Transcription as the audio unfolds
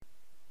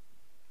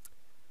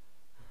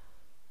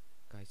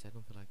I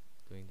don't feel like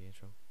doing the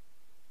intro.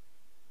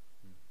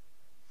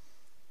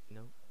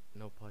 No?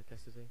 No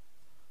podcast today?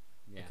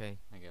 Yeah, Okay.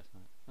 I guess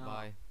not. Oh,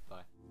 Bye.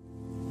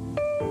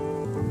 Bye.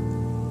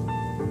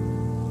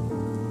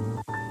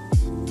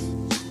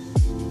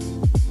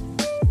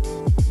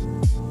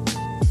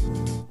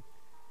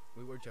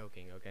 We were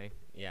joking, okay?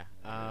 Yeah.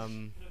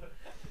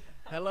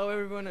 Hello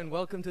everyone and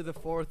welcome to the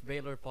 4th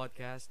Beyler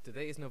podcast.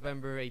 Today is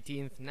November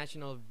 18th,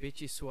 National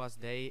Bitchy Swas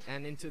Day,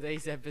 and in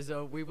today's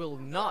episode we will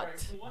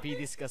not be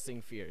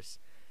discussing fears.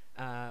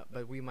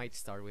 But we might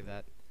start with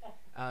that.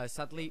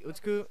 Sadly,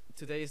 Utku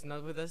today is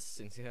not with us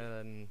since he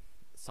had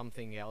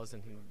something else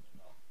and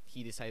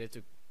he decided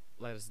to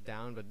let us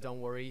down, but don't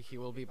worry, he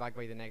will be back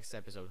by the next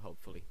episode,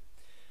 hopefully.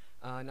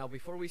 Now,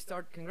 before we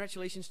start,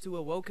 congratulations to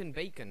Awoken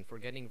Bacon for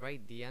getting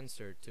right the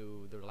answer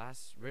to their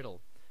last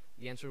riddle.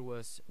 The answer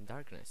was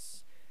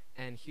darkness.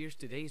 And here's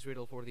today's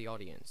riddle for the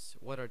audience.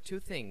 What are two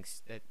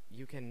things that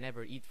you can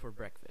never eat for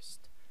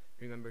breakfast?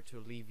 Remember to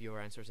leave your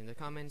answers in the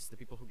comments. The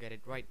people who get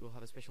it right will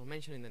have a special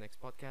mention in the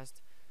next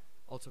podcast.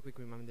 Also, quick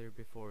reminder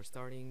before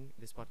starting,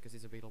 this podcast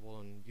is available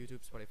on YouTube,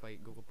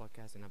 Spotify, Google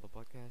Podcasts, and Apple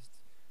Podcasts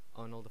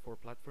on all the 4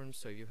 platforms.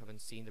 So if you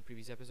haven't seen the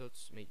previous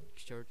episodes, make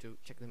sure to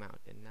check them out.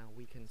 And now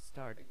we can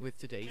start with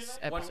today's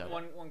episode.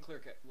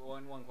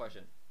 One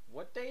question.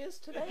 What day is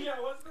today?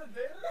 Yeah, what's the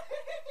day?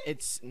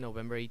 It's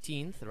November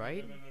 18th,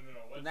 right? No.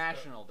 What's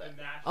National Day.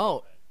 the national Oh,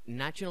 day?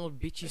 National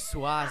Bitchy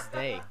Swas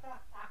Day.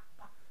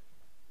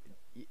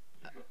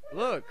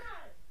 Look,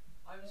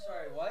 I'm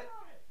sorry, what?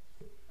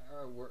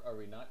 Are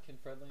we not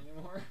kid-friendly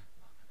anymore?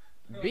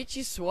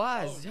 Bitchy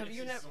Swas. Oh, Have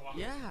you Bitchy never? Swas.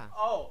 Yeah,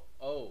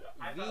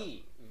 I thought-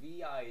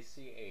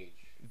 V-I-C-H.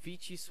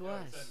 Bitchy No,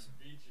 it Swas. says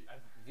Vici. I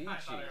Vici thought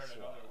I heard Swas.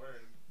 another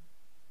word.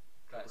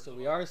 So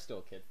we are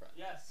still kid-friendly.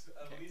 Yes,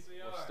 at Okay, least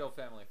we are. We're still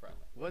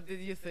family-friendly. What did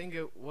you think?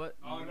 What?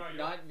 Oh, no, you're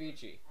Not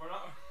Vici. We're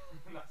not.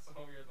 That's what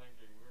we were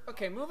thinking.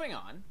 Okay, moving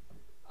on.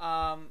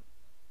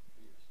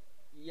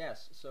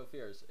 Yes, so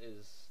fears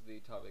is the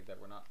topic that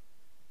we're not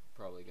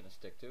probably going to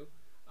stick to.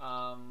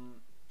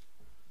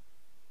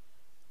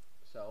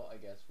 So I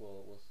guess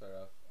we'll start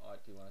off.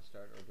 Do you want to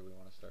start, or do we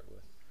want to start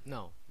with?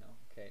 No. No.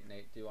 Okay,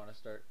 Nate. Do you want to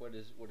start? What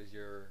is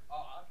your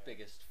Oh, okay.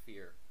 biggest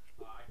fear?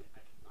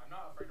 I'm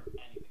not afraid of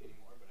anything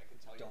anymore, but I can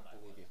tell you. Don't what that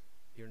believe was.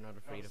 you. You're not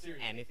afraid of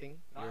seriously. anything.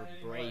 Not You're a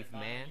anymore, brave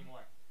not man.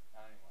 Anymore.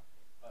 Not anymore.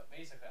 But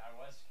basically, I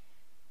was.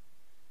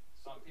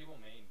 Some people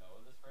may know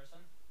this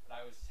person, but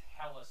I was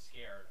hella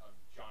scared of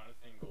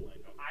Jonathan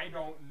Galindo. I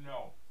don't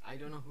know. I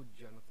don't know who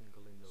Jonathan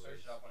Galindo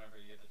Search is. it up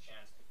whenever you get the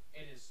chance.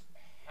 It is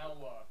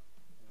hella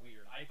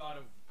weird. I thought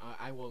of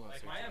I will not. like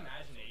search my it up.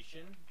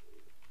 imagination.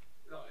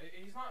 No,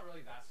 he's not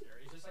really that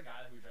scary. He's just a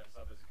guy who dresses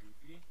up as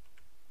Goofy.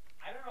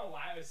 I don't know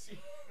why I was seeing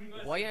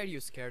this. Why are you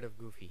scared of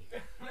Goofy?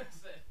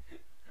 Listen.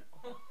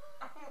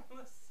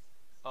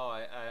 Oh,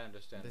 I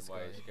understand This why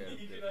guy. you're scared of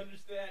He can Goofy.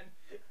 understand.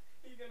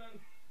 He can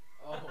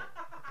Oh,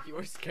 you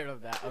were scared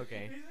of that.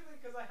 Okay. Basically,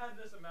 because I had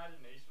this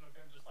imagination of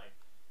him just like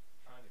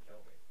trying to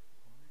kill me.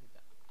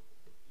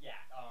 Yeah.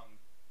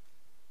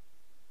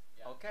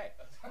 Yeah. Okay.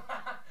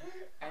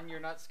 And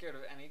you're not scared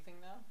of anything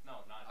now?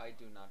 No, not. I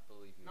do not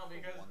believe you No, for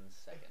because 1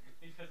 second.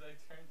 because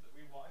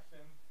we watched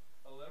him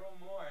a little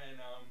more, and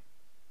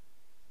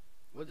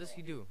What does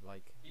he do?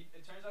 Like?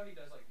 it turns out he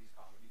does like these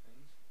comedy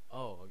things,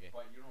 Oh, okay.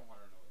 but you don't want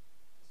to know what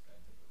this guy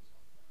did with his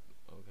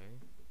life. Okay.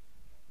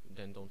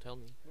 Then don't tell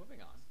me.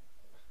 Moving on.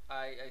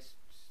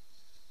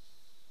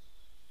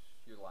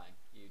 You're lying.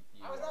 You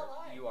I was not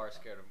lying. You are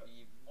scared of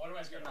me. What am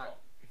I scared You're of? not-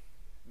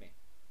 Me.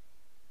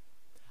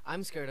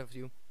 I'm scared of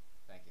you.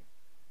 Thank you.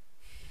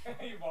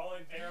 You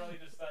voluntarily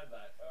just said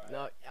that. All right.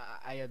 No,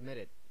 I admit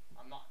it.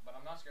 I'm not, but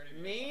I'm not scared of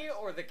you. Me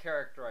or the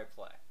character I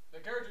play? The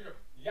character?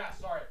 Yeah,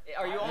 sorry.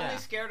 Are you My only Yeah.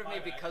 scared of My me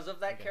bad. because of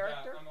that Okay.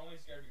 character? Yeah, I'm only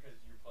scared because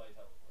you play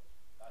teleport.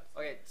 That's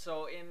Okay,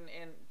 so in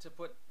to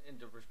put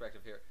into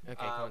perspective here, Okay,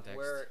 context.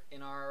 we're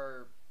in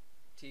our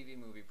TV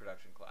movie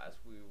production class.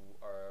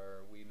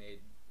 We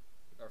made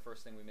our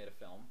first thing. We made a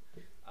film,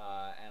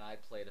 and I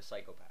played a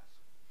psychopath.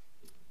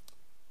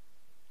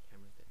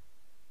 Camera's there.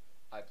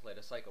 I played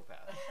a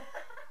psychopath.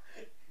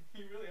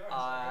 You really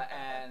are.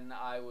 And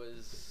I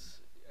was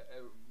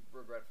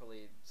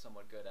regretfully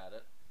somewhat good at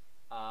it.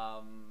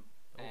 And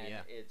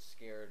yeah. it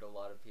scared a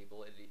lot of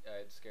people.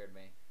 It scared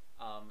me.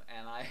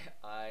 And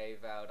I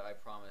vowed, I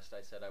promised,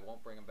 I said I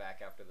won't bring him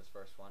back after this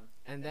first one.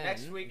 And then,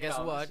 Next week guess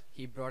comes. what?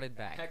 He brought it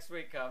back. Next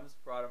week comes,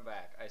 brought him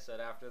back. I said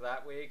after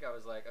that week, I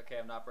was like, okay,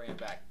 I'm not bringing him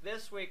back.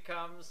 This week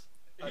comes,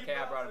 okay,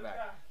 I brought him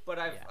back. But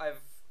Yeah. I've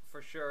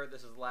for sure,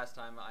 this is the last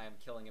time I am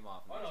killing him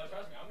off. in Oh this no, film.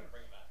 trust me, I'm gonna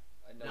bring it back.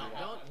 I know No, you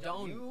have.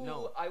 don't,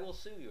 no. I will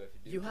sue you if you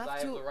do. You because have I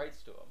have to- the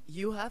rights to him.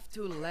 You have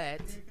to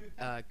let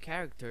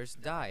characters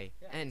die.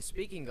 Yeah. And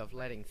speaking of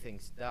letting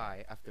things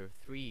die after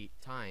 3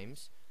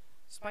 times,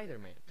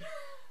 Spider-Man.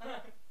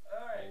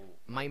 Alright.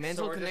 My So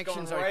mental we're just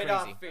connections going are right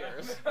crazy. off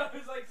fears. I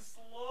was like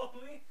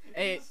slowly.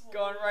 Hey,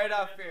 going right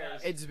off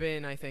fears. It's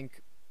been, I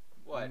think,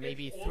 What?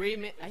 maybe It's 3 only-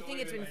 minutes. I it's think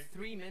only it's been been like-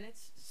 3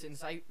 minutes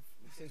since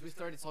since we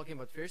started talking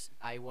about fears,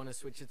 I want to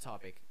switch the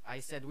topic. I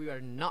said we are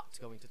not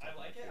going to talk I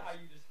like about it fears. how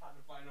you just had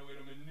to find a way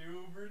to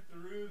maneuver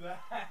through that.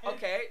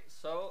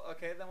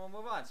 Okay, then we'll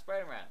move on.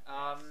 Spider-Man.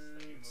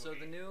 Yes, So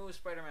the new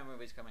Spider-Man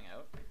movie's coming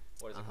out.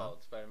 What is it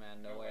called?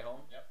 Spider-Man No Way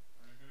Home. Yep.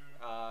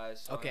 Mm-hmm.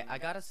 So Okay, I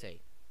gotta say,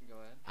 Go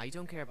ahead. I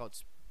don't care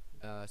about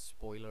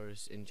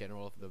spoilers in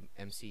general of the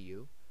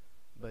MCU,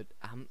 but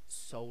I'm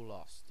so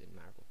lost in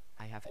Marvel.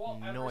 I have Well,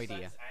 no ever idea.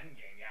 since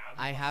Endgame, yeah.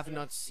 I have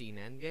not seen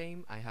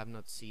Endgame. I have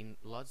not seen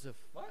lots of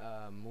What?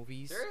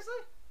 movies, Seriously?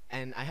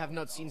 and I have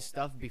not seen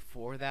stuff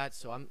before that.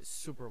 So I'm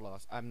super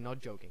lost. I'm not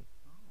joking.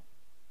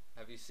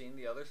 Have you seen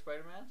the other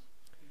Spider-Mans?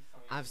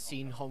 I've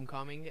seen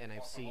Homecoming and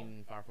I've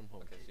seen Far From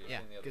Home. Okay, so you've Yeah,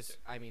 seen the other because two.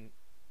 I mean,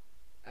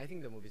 I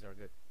think the movies are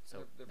good. So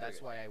They're very that's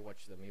good. why I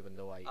watched them, even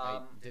though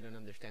I didn't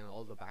understand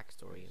all the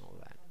backstory and all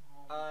that.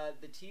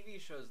 The TV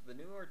shows, the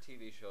newer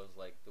TV shows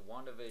like the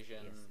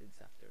WandaVision Yes,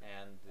 it's after.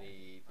 and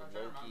the I'm trying to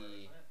remember,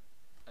 Loki isn't it?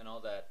 and all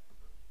that,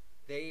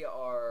 they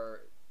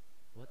are.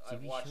 What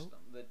I've TV watched show?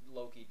 them. The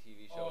Loki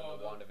TV show Oh, and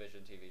the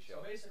WandaVision TV show.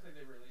 So basically,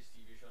 they release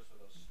TV shows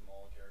for those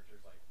small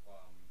characters like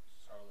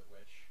Scarlet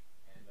Witch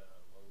and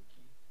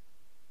Loki.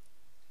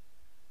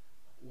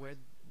 Where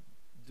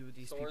do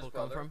these Thor's people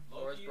come brother. from?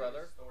 Thor's Loki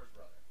brother. is Thor's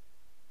brother.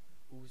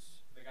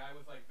 Who's The guy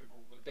with like the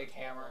Big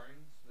tall hammer.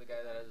 horns. The guy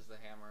that has the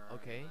hammer.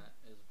 Okay. And that,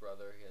 his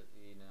brother.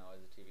 He now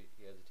has a TV.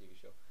 He has a TV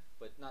show,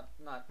 but not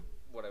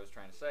what I was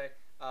trying to say.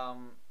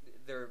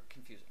 They're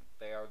confusing.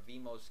 They are the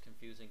most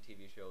confusing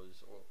TV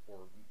shows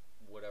or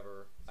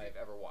whatever I've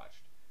ever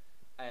watched.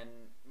 And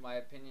my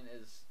opinion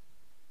is,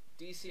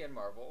 DC and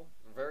Marvel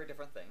are very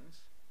different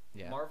things.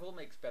 Yeah. Marvel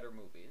makes better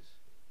movies.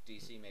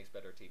 DC makes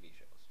better TV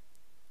shows.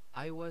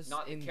 I was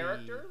Not in the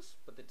characters,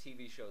 but the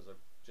TV shows are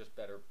just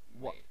better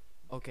What? made.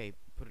 Okay,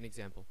 put an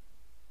example.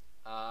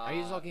 Uh, Are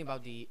you talking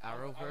about the I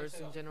would Arrowverse say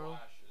in The general?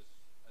 Flash is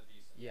a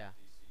decent Yeah.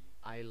 DC.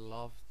 I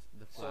loved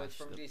the Flash. So it's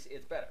from DC.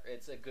 It's better.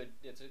 It's a good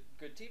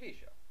TV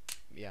show.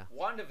 Yeah.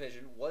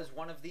 WandaVision was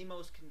one of the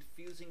most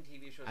confusing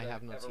TV shows I I've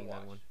have not ever seen that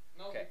watched. one.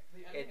 No, Okay,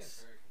 the ending it's-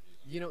 is very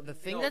confusing. You know, the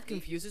thing No, that the-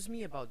 confuses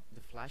me about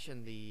the Flash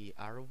and the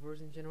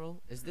Arrowverse in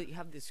general is that you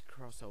have these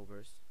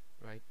crossovers,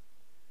 right?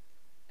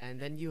 And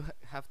then you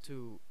have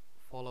to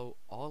follow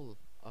all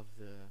of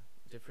the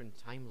different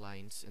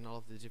timelines and all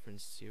of the different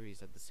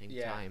series at the same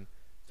Yeah. time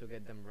to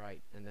get them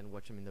right and then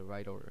watch them in the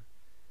right order.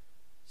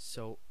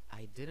 So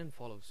I didn't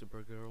follow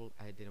Supergirl,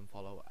 I didn't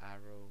follow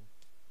Arrow.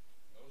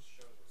 Those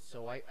shows were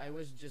So I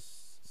was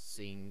just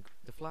seeing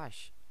the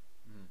Flash.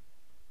 Mhm.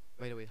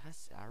 By the way,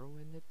 has Arrow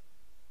in it?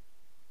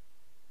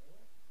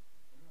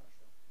 I'm not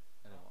sure.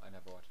 I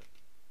never watched it.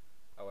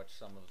 I watched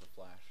some of the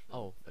Flash.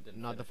 Oh, I but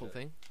didn't not the finish full it.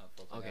 thing? Not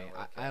the full thing. Okay, don't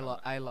really care about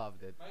it. I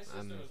loved it. My sister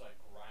was like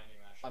grinding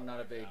that show. I'm not a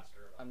like big faster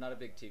about I'm not a that,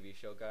 big but- TV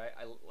show guy.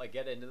 I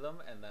get into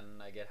them and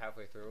then I get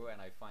halfway through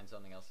and I find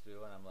something else to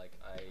do and I'm like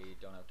I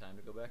don't have time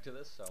to go back to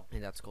this. So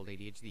And that's called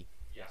ADHD.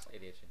 Yeah.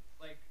 ADHD.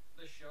 Like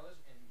the shows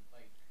in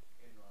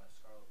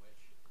Scarlet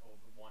Witch,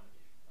 the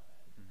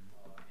WandaVision, and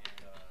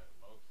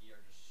Loki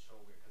are just so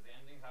weird because the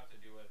endings have to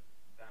do with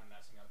them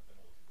messing up the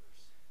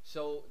multiverse.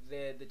 So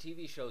the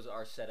TV shows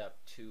are set up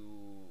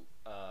to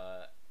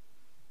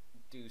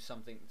do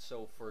something.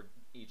 So for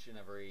each and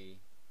every,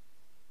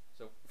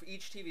 so for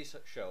each TV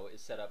show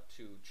is set up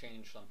to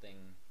change something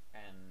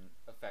and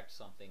affect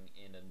something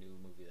in a new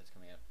movie that's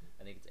coming out.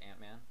 I think it's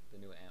Ant-Man, the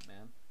new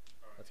Ant-Man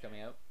that's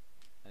coming out.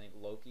 I think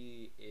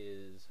Loki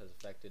has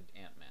affected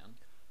Ant-Man.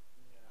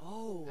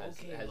 Oh,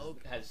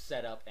 Has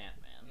set up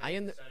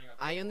Ant-Man.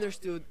 I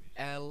understood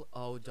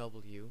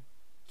LOW,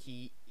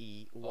 Key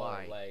E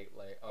Y.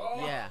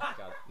 Oh, Yeah.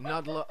 God.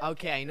 Not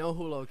okay. I know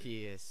who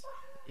Loki is.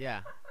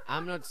 Yeah,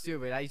 I'm not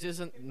stupid. I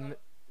just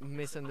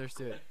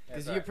misunderstood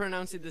because you alright.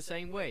 pronounce it the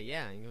same way.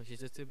 Yeah, English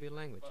is a stupid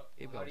language. But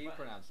Keep How going. do you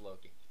pronounce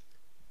Loki?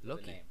 The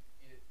Loki. name.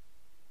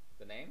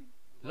 The name?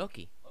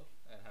 Loki.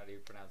 And how do you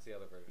pronounce the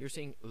other version? You're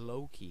saying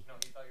Loki. No,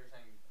 he thought you were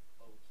saying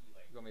low-key.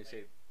 Like, You want me to say?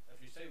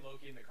 if you say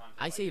Loki in the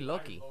context, I like, say I'm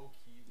Loki.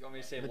 low-key, You want me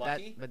to like- say But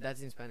Lucky?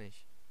 that's in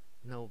Spanish.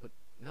 No,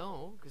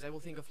 because I will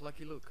think of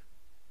Lucky Luke.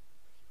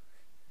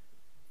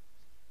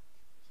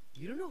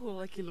 You don't know who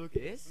Lucky Luke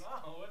is?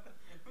 No,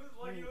 who's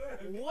Lucky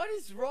Luke? What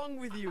is wrong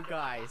with you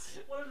guys?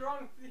 What is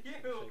wrong with you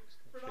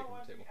for Shake not the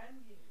watching table.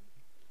 Endgame?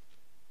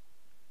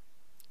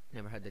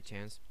 Never had the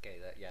chance. Okay,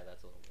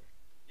 that's a little weird.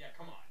 Yeah,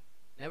 come on.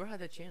 Never had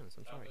the chance.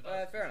 I'm sorry. but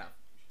that's- Fair enough.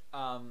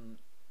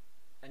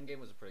 Endgame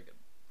was a pretty good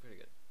movie.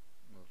 It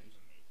was amazing.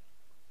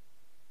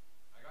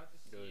 I got to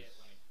see It it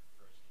was- when it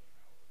first came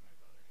out with my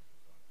brother because he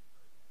was going to his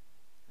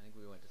birthday. I think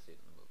we went to see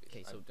it in the movies.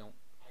 Okay, I so- don't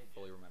I did.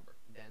 fully remember.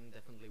 Then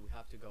definitely we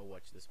have to go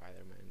watch the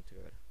Spider-Man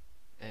together.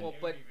 And Well,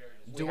 It would but be very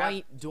we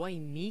disappointing. do I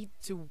need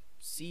to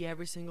see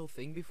every single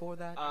thing before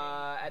that?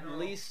 At No.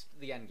 least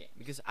the Endgame.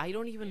 Because I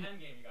don't The even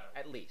Endgame you gotta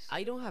At least.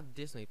 I don't have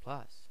Disney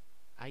Plus.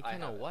 I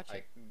cannot have watch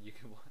it. You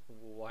can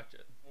we'll watch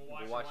it. We'll We'll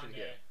watch, watch it one it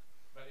here. day,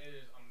 but it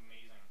is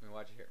amazing. We'll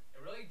watch it here.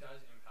 It really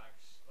does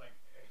impact like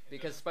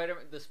Because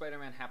the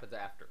Spider-Man happens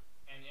after.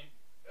 and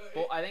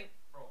Well, I think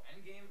bro,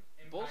 Endgame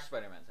impacts both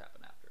Spider-Mans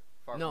happen after.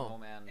 Far No. From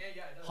Home and Yeah, it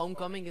does.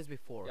 Homecoming is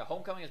before. yeah,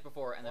 Homecoming is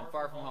before, and then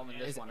Far From Home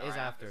and this is, one is are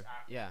after.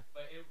 Yeah.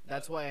 But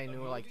That's why I the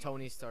knew like movie-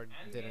 Tony Stark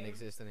didn't Endgame-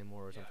 exist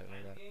anymore or something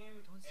like that.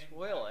 Endgame Don't impacts-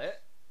 spoil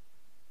it.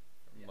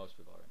 Yeah. Most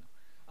people already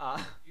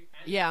know.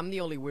 Yeah, I'm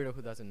the only weirdo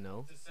who doesn't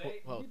know. To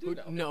say- Well, You do who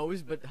know.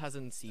 knows but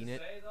hasn't seen to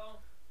it. say though,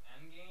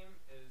 Endgame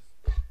is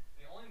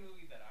the only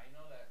movie that I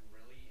know that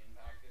really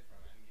impacted from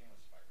Endgame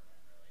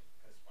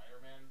was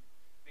Spider-Man, really,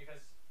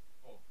 because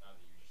well, now that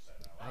you just said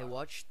it out I loud,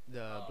 watched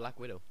the Black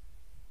Widow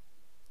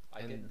I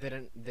and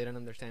didn't. didn't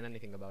understand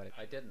anything about it.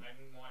 I didn't. I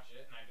didn't watch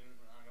it, and I really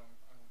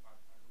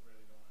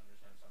don't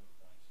understand some of the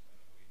points in the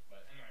movie.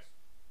 But anyways,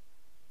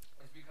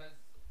 it's because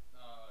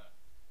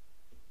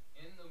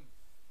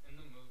in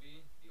the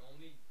movie, the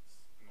only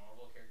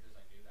Marvel characters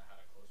I knew that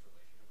had a close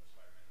relationship was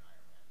Spider-Man and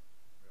Iron Man.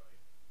 Really,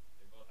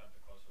 they both had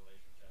the close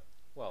relationship.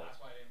 Well, That's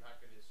why it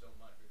impacted it so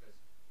much because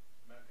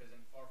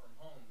in Far From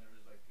Home there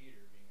was like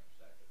Peter being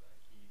upset because like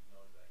he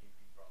knows that he'd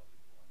be probably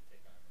the one to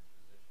take Iron Man's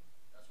position.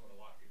 That's what a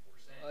lot of people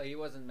were saying. he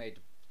wasn't made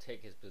to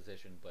take his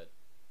position, but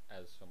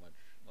as so much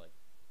like,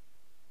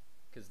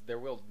 because there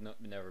will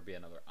never be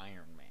another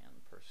Iron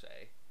Man per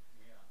se.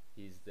 Yeah.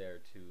 He's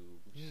there to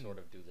sort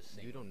of do the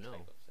same You don't know.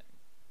 type of thing.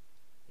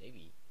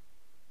 Maybe.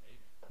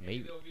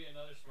 Maybe there'll be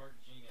another smart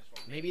genius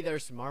one. Maybe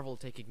there's Marvel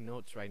taking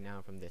notes right now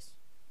from this.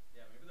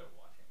 Yeah, maybe they're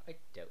watching. I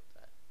doubt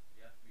that.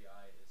 The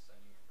FBI is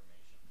sending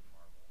information to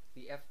Marvel.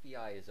 The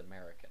FBI is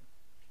American.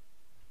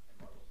 And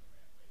Marvel's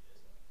American.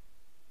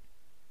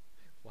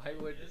 Why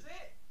would Is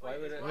it? why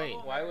would is it, Wait.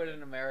 Marvel why would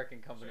American? an American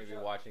company be Search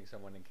up. watching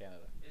someone in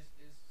Canada? Is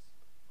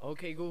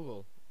Okay,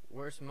 Google.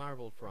 Where's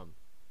Marvel from?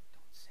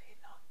 Don't say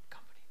not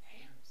company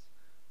names.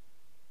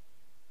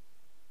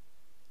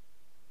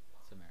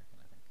 It's American,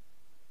 I think.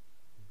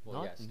 Well,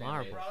 Not yeah, Stanley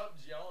Marvel. brought up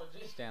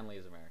geology? Stanley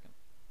is American,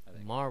 I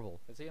think.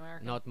 Marvel, Is he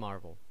American? not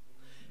Marvel.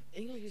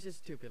 English is a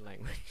stupid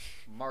language.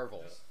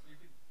 Marvel. You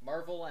could-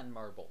 Marvel and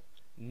Marble.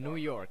 New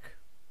York.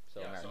 So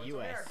yeah, American. so it's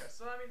US. America.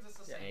 So that means it's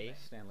the Yeah, same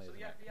thing. Stanley So is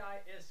the American. FBI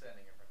is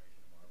sending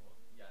information to Marvel.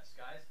 Yes,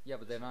 guys. Yeah,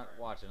 but they're It's not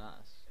confirmed. watching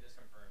us. It is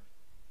confirmed.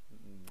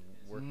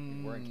 We're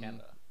in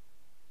Canada.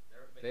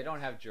 But They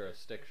don't yes, have they're-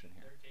 jurisdiction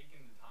here. They're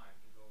taking the time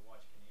to go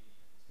watch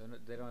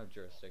Canadians. They don't have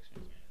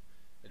jurisdiction.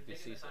 It'd be They're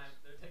taking the CSIS. time.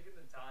 They're taking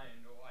the time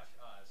to watch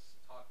us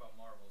talk about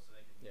Marvel so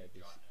they can. Yeah,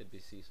 it'd be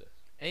CSIS.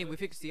 Hey, we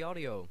fixed the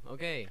audio.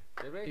 Okay.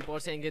 Did we? People are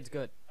saying it's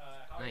good.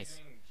 How Nice. are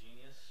you doing,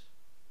 genius?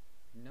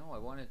 No, I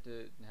wanted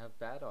to have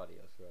bad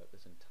audio throughout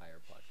this entire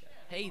podcast.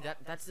 Hey,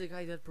 that's the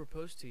guy that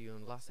proposed to you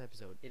in the last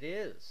episode. It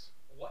is.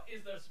 What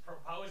is this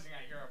proposing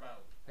I hear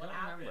about? I What don't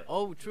happened? remember.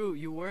 Oh, true.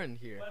 You weren't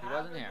here. What He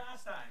wasn't happened here.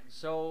 last time?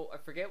 So I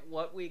forget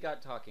what we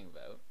got talking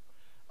about.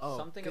 Oh,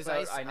 Something 'cause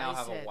about s- I now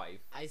have said, a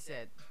wife. I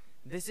said,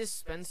 this is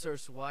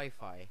Spencer's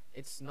Wi-Fi.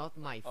 It's not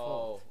my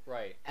fault. Oh,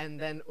 right. And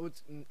then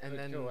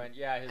Utku went,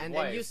 yeah, his and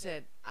wife. then you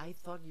said, I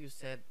thought you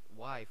said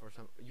wife or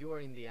something. You were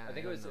Indiana. I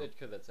think it don't was know.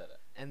 Utku that said it.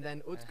 And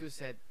then Utku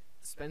said,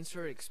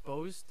 Spencer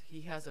exposed.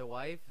 He has a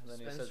wife. And then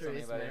he said Spencer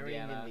something is about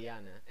marrying Indiana.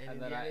 Indiana. And And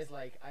then Indiana I- is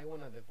like, I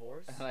want a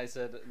divorce. And I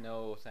said,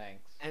 no,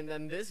 thanks. And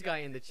then this guy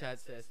in the chat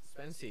says,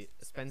 Spencer.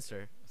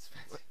 Spencer.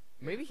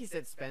 Maybe he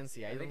said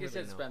Spency. I I don't think he really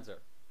said know. Spencer.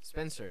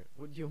 Spencer,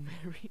 would you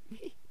marry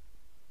me?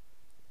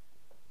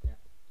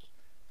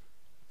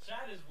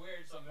 Chat is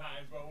weird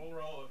sometimes, but we'll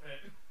roll with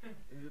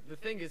it. The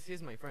thing is,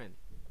 he's my friend.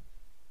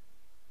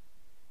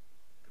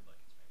 Good luck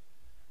in Spain.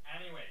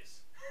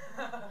 Anyways.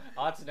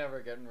 Ott's never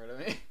getting rid of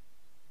me.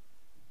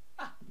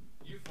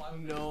 You'd fly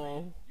with him No. to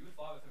Spain. You would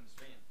fly with him to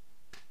Spain.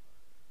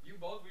 You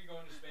both would go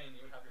into Spain,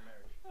 you would have your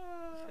marriage.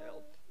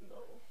 Help.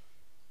 No.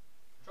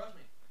 Trust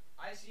me.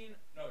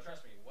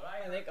 Trust me. What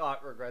I think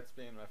Ott regrets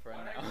being my friend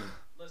what now.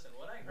 Listen,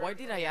 what I heard Why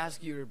did from I him-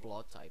 ask you your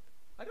blood type?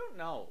 I don't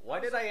know. Why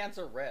did I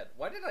answer red?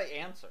 Why did I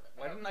answer?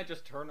 Why didn't I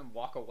just turn and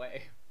walk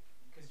away?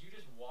 Because you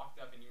just walked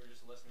up and you were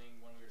just listening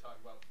when we were talking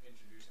about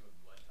introducing the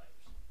blood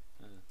types.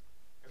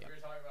 Because we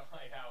were talking about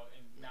like how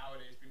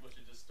nowadays people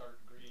should just start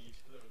greeting each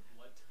other with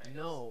blood types.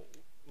 No.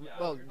 Yeah,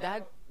 Well, you're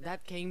that talking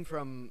that came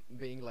from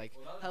being like,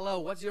 Well, that was- hello,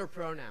 what's your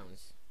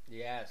pronouns?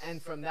 Yes.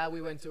 And from that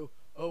we went to,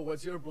 oh,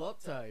 what's your blood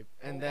type?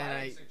 And Well, then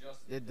Riley I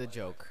suggested did the blood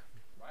joke.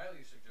 type.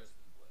 Riley suggested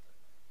the blood type.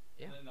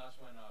 Yeah. And then that's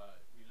when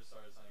we just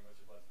started saying, what's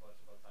your blood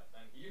type?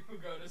 Then you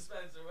go to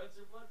Spencer, what's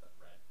your blood type?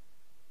 Red.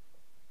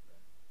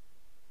 Red.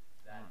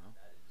 I don't know.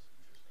 That is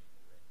interesting.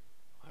 Red.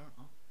 I don't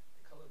know.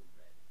 The color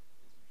red is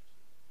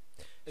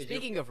interesting.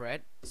 Speaking of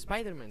red,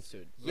 Spider-Man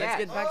suit. Yes.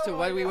 Let's get back to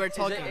what we were Is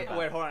talking it, about.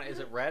 wait, hold on. Is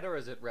it red or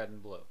is it red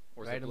and blue?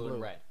 Or is Red it and blue and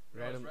blue. red? No,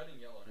 Red it's and red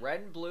and yellow. now. Red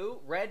and blue?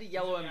 Red,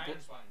 yellow, and blue.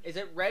 Iron Spine. Is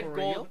it red, For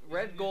gold, real?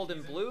 red, Isn't it- gold, and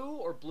isn't- blue,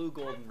 or blue,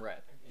 gold, and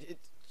red?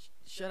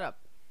 Shut up.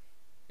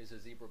 Is a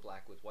zebra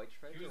black with white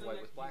stripes He or was in white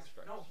the- with black he's-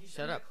 stripes? No, he's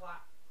Shut in up.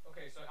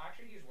 Okay, so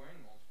actually he's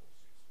wearing multiple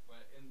suits,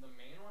 but in the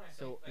main one, I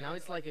So think. now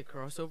it's like a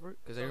crossover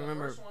because I so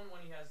remember. The first one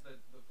when he has the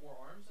 4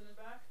 arms in his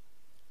back.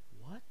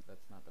 What?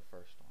 That's not the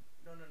first one.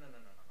 No.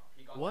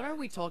 He got What that. are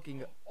we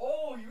talking?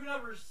 Oh, you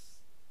never.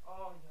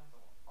 Oh, yeah.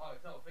 Oh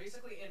no,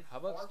 basically in. How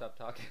about Far- stop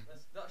talking?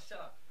 No, shut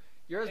up.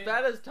 You're as In-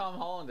 bad as Tom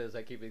Holland is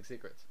at keeping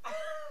secrets.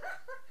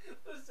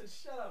 Listen,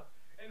 shut up.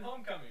 In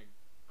Homecoming,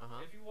 Uh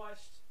huh. if you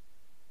watched,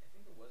 I think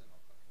it was in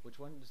Homecoming. Which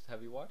one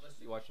have you watched?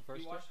 Listen, You watched the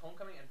first He two? watched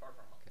Homecoming and Far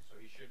From Home, Okay. so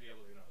he should be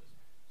able to know this.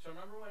 So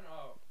remember when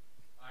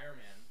Iron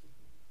Man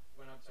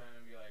went up to him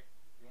and be like,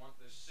 "You want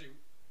this suit?"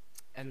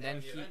 And to then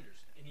join the he,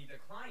 Avengers, and he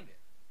declined it.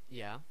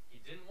 yeah, He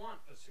didn't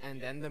want the suit.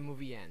 and then the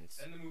movie ends.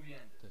 Then the movie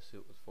ended. The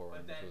suit was for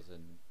But when this then- was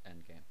in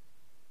Endgame.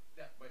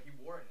 Yeah, but he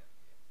wore it in the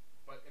game.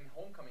 But in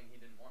Homecoming, he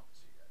didn't want the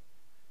suit yet.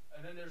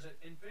 And then there's an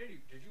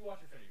Infinity. Did you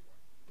watch Infinity War?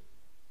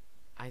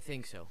 I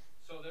think so.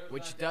 So there's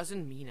Which that-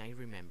 doesn't mean I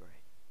remember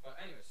it. But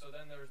anyway, so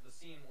then there's the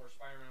scene where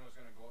Spider-Man was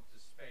gonna go up to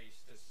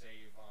space to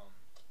save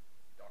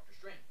Doctor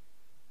Strange.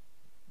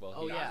 Well,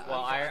 Oh, he, yeah,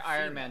 well, I've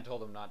Iron seen Man that.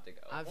 told him not to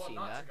go. I've well, seen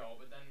not that. to go,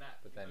 but then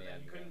But then he he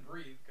had to couldn't go.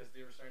 breathe because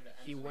they were starting to.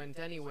 He went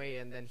anyway,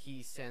 and then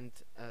he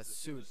sent a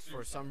suit.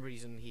 For some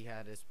reason, he had a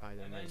And then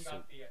Spider-Man he suit.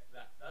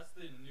 got that's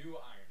the new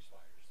Iron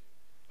Spider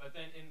suit. But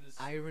then in this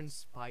Iron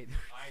Spider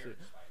Iron suit.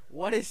 Spider.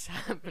 What is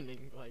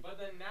happening? Like, But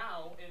then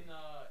now in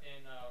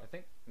I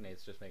think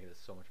Nate's just making this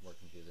so much more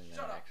confusing than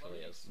Shut it up, actually let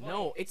me is. explain.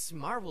 no, it's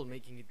Marvel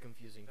making it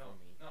confusing no, for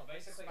me. no,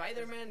 basically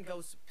Spider-Man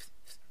goes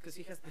because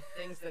he has the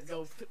things that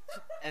go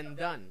and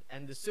done,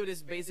 and the suit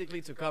is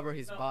basically to cover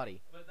his No.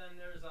 body. But then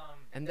there's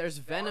And there's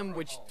Venom, From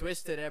which Home.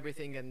 twisted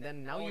everything, and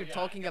then now Oh, you're yeah.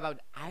 talking about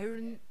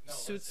iron no,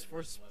 suits listen, for.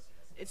 listen, listen.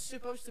 It's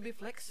supposed to be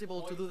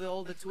flexible to Oh, do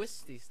all the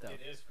twisty stuff.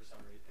 It is for some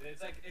reason.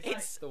 It's like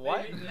It's The they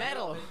what? make-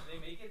 metal. They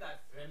make it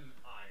that thin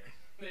iron.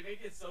 They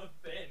make it so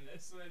thin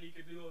so that he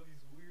can do all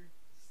these weird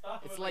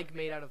stuff. It's with like it.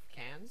 made out of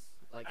cans,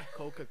 like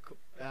Coca.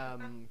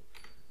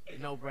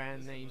 No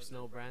brand names,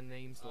 no brand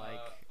names. Like.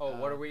 Oh,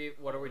 what are we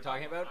we're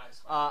talking about?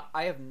 Spider-Man.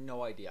 I have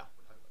no idea.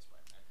 We're talking about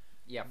Spider-Man.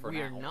 Yeah, for we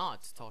now. are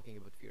not talking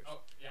about fears.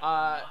 Oh, yeah. Uh,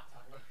 we're not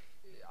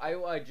talking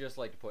about I'd just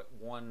like to put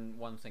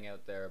one thing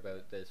out there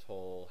about this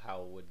whole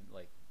how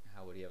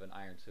would he have an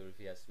iron suit if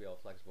he has to be all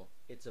flexible?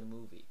 It's a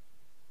movie.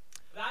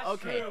 That's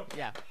Okay, true.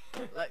 yeah.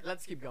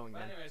 Let's keep going But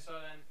then. anyway, so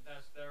then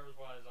there was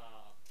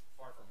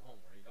Far From Home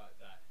where he got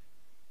that,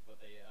 but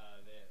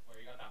where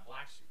he got that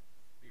black suit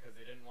because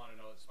they didn't want to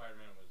know that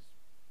Spider-Man was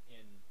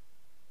in.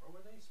 Where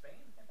were they?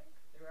 Spain, I think.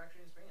 They were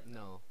actually in Spain.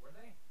 No, Were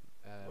they?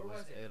 it Where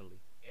was was it?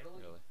 Italy. Italy.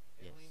 Really?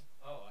 Italy. Yes.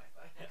 Oh,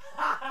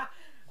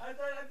 I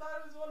thought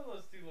it was one of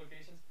those two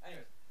locations.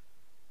 Anyways,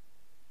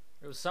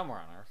 It was somewhere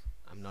on Earth.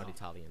 I'm not Oh.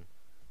 Italian.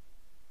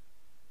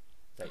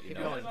 That you Keep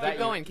know. going, That keep you-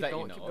 going, that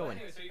you know. keep well, going.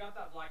 anyway, so you got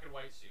that black and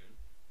white suit.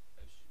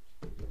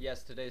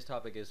 Yes, today's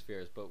topic is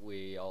fears, but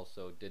we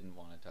also didn't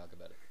want to talk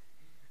about it.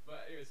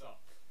 But anyway, so.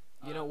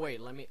 You know,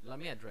 wait. Let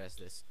me address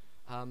this.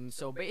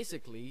 So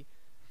basically,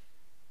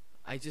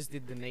 I just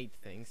did the Nate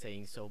thing,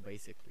 saying so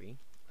basically.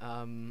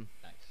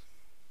 Thanks.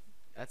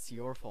 That's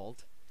your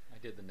fault. I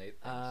did the Nate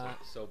thing. Uh,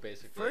 So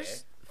basically,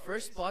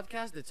 First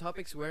podcast, the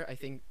topics were, I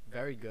think,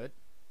 very good.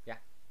 Yeah.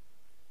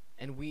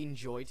 And we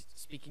enjoyed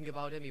speaking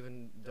about them,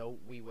 even though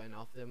we went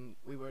off them.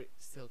 We were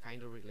still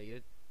kind of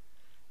related.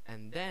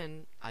 And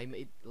then I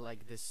made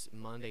like this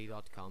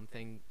Monday.com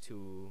thing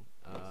to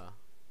Sorry,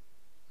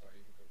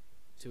 you can go.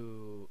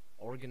 to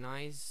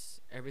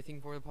organize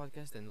everything for the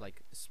podcast and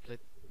like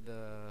split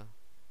the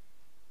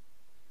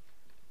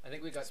I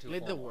think we got too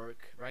split the formal.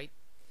 work, right?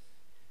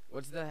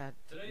 What's that?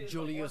 Today is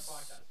Julius. the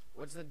fourth podcast.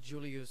 What's that?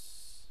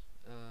 Julius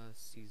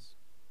sees.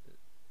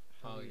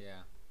 Oh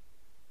yeah.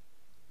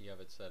 You have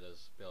it set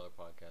as Beyler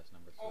podcast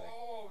number 3.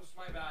 Oh, it's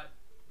my bad.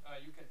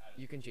 You can edit.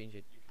 You can change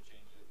it. You can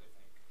change it, I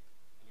think.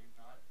 Can you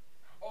not?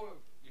 Oh,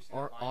 you see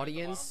Our that line at the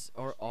audience,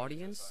 bottom? our Just move it to the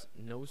audience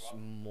side. knows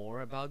Well,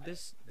 more about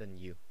this than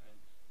you.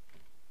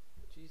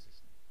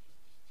 Jesus.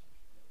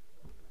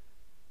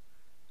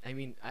 I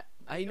mean,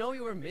 I know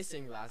you were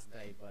missing last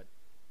day, but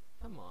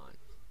come on,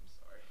 I'm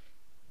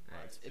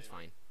sorry. it's so-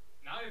 fine.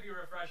 Now if you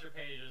refresh your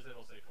pages,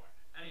 it'll say 4.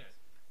 Anyways,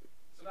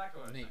 so back to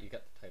what I was Nate, saying. you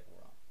got the title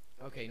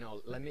wrong. Okay,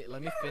 no, let me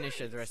finish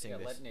addressing Yeah,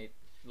 this. let Nate.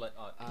 Let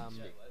Um,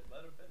 speak.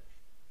 Let him finish.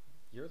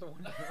 You're the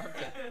one. Who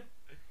interrupted.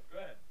 Go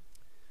ahead.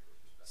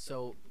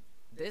 So,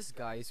 these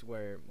guys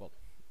were well,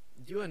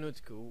 you and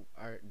Utku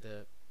are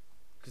the,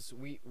 because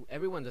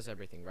everyone does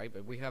everything, right?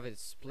 But we have it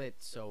split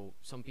so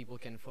some people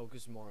can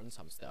focus more on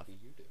some stuff. What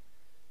do you do?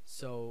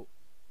 So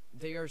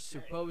they are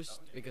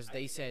supposed, because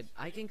they said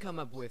I can come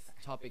up with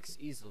topics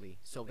easily,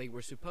 so they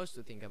were supposed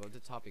to think about the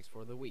topics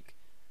for the week.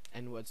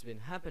 And what's been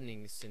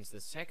happening since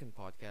the second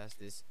podcast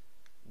is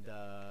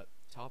the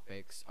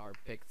topics are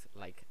picked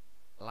like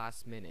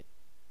last minute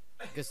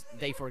because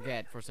they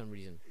forget for some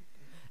reason.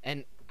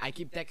 And I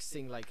keep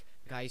texting like,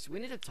 guys, we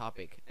need a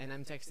topic, and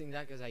I'm texting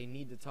that because I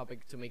need the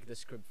topic to make the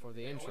script for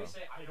the They intro. always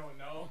say, I don't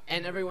know.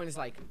 And everyone is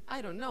like,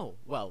 I don't know.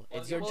 Well,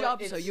 it's your well, job,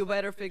 so it's- you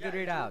better figure yeah,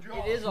 it it's your out.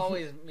 job. It is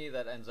always me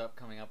that ends up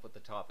coming up with the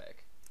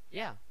topic.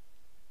 Yeah,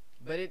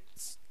 but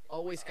it's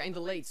always kind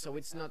of late, so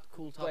it's not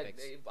cool But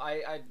topics.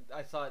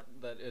 I thought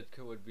that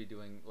Itka would be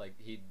doing like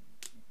he'd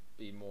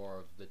be more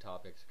of the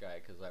topics guy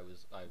because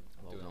I'm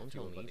Well, doing a don't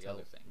few tell of me, the tell-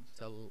 other things.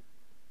 So,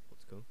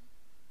 let's go.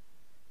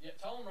 Yeah,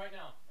 tell him right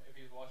now if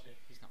he's watching.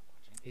 He's not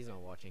watching. He's not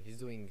watching. He's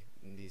doing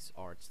this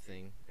arts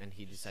thing, and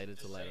he decided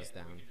to Just let say us it,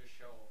 and down. We can just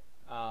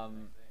show Um, the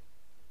thing.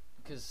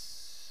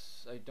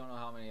 Because I don't know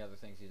how many other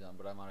things he's on,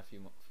 but I'm on a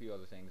few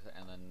other things,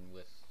 and then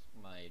with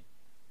my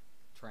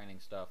training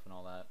stuff and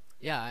all that.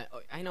 Yeah,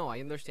 I know, I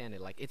understand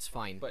it. Like, it's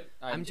fine. But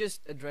I'm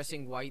just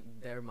addressing why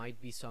there might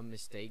be some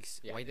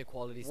mistakes, Yeah. why the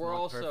quality is we're not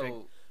also perfect.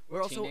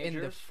 We're also in the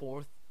teenagers.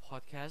 fourth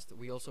podcast.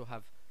 We also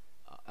have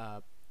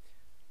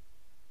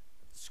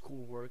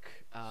schoolwork.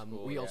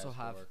 School, We yeah, also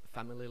have schoolwork.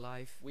 family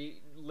life.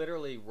 We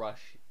literally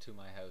rush to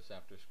my house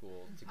after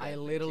school to get, I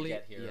literally, to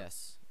get here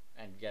yes.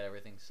 and get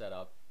everything set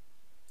up.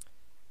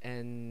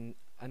 And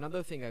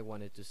another thing I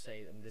wanted to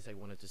say, and this I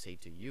wanted to say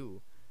to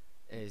you,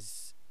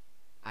 is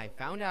I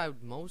found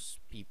out most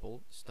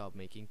people stop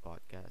making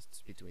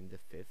podcasts between the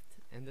 5th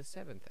and the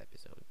 7th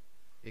episode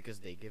because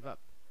they give up.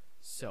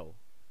 So,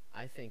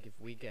 I think if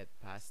we get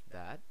past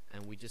that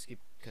and we just keep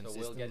So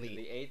consistently... we'll get to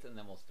the 8th and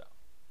then we'll stop.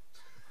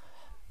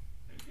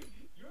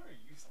 You're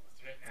useless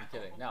right now. I'm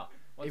kidding. No.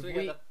 Once if we,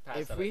 we, get past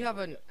if that, we I have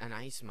think a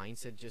nice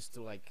mindset just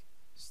to like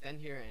stand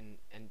here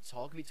and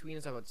talk between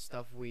us about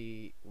stuff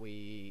we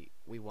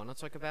want to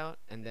talk about,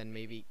 and then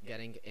maybe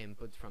getting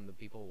input from the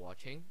people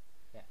watching.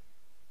 Yeah.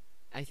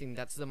 I think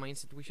that's the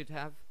mindset we should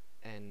have,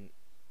 and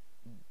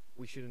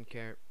we shouldn't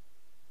care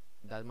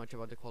that much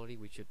about the quality.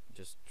 We should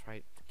just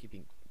try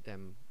keeping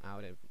them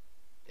out, and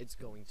it's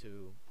going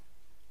to...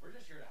 We're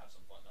just here to have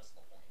some fun. That's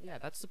the point. Yeah,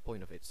 that's the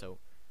point of it. So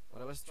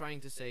what I was trying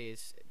to say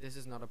is this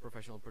is not a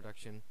professional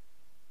production.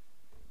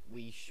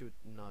 We should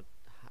not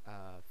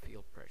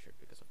feel pressured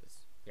because of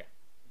this. Yeah.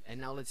 And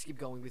now let's keep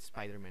going with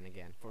Spider-Man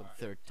again for the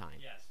third time.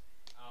 Yes.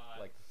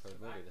 like the third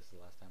movie. This is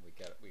the last time we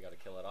got to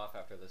kill it off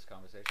after this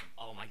conversation.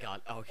 Oh my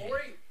god, okay.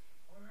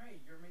 All right,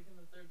 you're making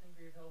the third thing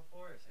for your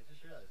teleforce. I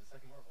just realized it's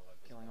like Marvel. At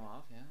this Killing him point.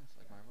 off, yeah, it's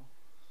like Marvel.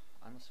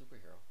 I'm a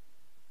superhero.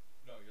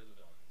 No, you're the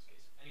villain in this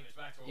case. Anyways,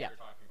 back to what Yeah. we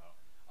were talking about.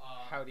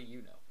 How do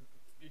you know?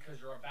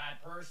 Because you're a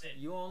bad person.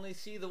 You only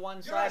see the one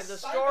You're side a of the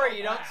story.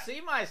 You don't psychopath.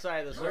 see my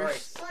side of the You're a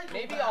story. psychopath.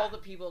 Maybe all the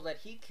people that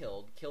he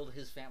killed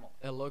his family.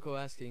 El Loco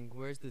asking,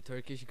 where's the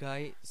Turkish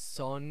guy?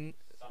 Son,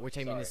 which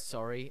I mean is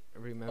sorry. Oh,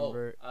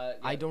 Remember, yeah,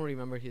 I don't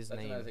remember his That's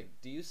name. another thing.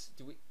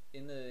 Do we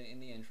in the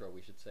intro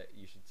you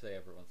should say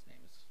everyone's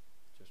names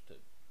just to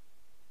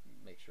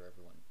make sure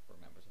everyone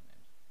remembers their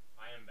names.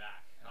 I am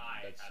back. And Hi,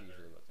 that's Heather.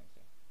 usually what things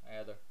do. Hi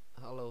Heather.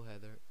 Hello,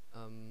 Heather.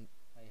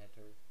 Hi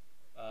Heather.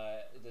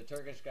 The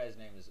Turkish guy's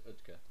name is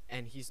Utku.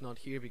 And he's not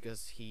here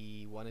because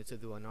he wanted to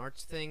do an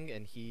arts thing,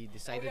 and he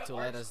decided yeah, to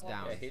let arts us club.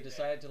 down. Yeah, he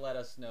decided to let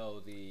us know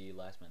the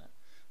last minute.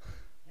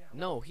 Yeah,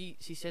 No, he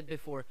said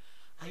before,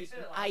 He said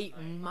it last I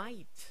night.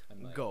 might I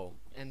might. go,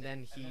 and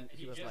then And then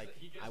he was gives like,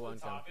 he gives I the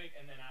won't come. topic,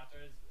 and then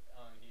afterwards,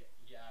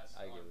 he asks.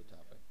 I give the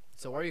topic.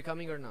 So are you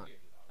coming or not?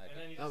 I And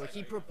then he Oh, just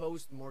he said,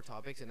 proposed more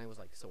topics, and I was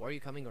like, so are you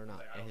coming or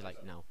not? He's like, I And he's don't like,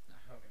 think no.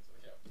 I don't think so.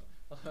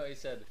 Yeah. So. He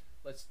said,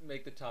 let's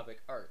make the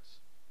topic arts.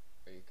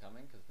 Are you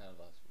coming? Because none of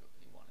us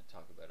really want to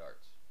talk about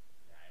arts.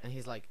 And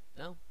he's like,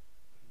 no.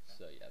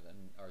 So yeah,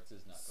 then arts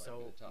is not going to So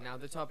be the topic. now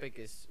the topic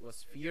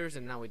was fears,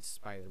 and now it's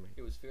Spider-Man.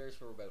 It was fears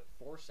for about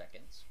 4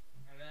 seconds.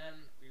 And then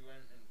we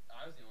went, and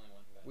I was the only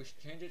one who got. We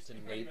should change it to We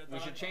Nate. even We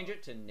should thought change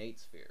about it to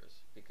Nate's fears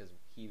because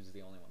he was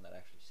the only one that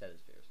actually said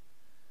his fears.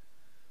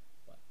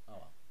 But oh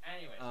well.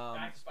 Anyways, Um,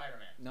 back to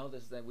Spider-Man. No,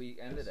 this that we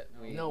ended it.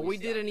 No, we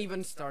stopped didn't it.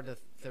 even start the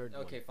third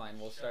Okay, one. fine.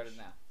 We'll start it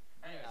now.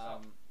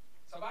 Anyways,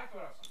 so back to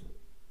what I was saying.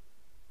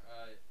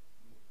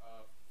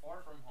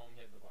 Far From Home,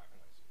 he had the black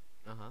and white suit.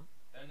 Uh-huh.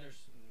 Then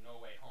there's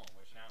No Way Home,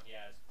 which now he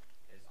has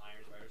his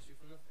Iron Spider suit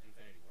from the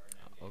Infinity War. And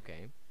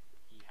Okay.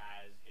 He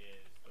has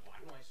the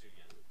black and white suit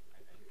again,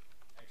 I think,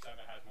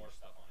 except it has more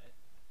stuff on it.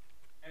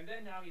 And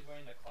then now he's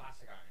wearing the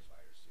classic Iron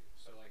Spider suit.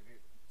 So like,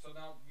 so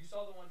now you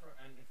saw the one from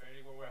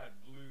Infinity War where it had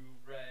blue,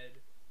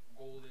 red,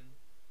 golden.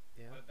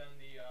 Yeah. But then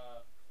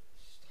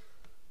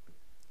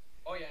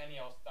oh yeah, and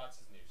that's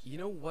his new suit. You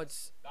know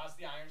what's... That's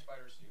the Iron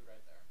Spider suit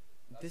right there.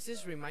 This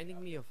is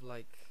reminding me of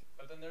like...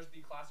 But then there's the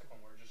classic one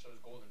where it just shows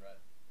gold and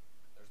red.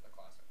 There's the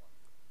classic one.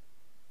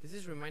 This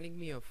is reminding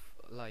me of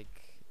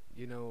like,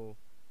 you know,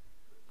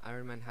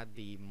 Iron Man had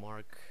the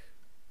Mark...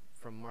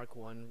 From Mark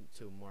 1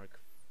 to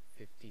Mark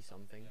 50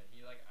 something. Yeah,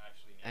 he like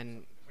actually named And-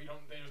 something. We don't.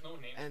 There's no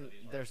names And for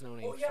these. there's no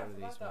names oh yeah, I for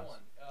forgot these that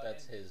ones. one.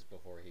 That's and his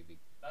before he be.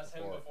 That's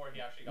him before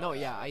he actually got. No, that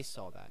yeah, suit. I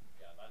saw that.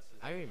 Yeah, that's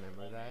his. I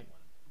remember homemade that.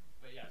 One.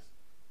 But yes.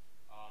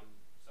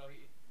 So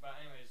he. But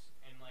anyways,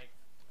 in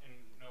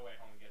No Way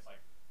Home, he gets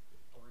like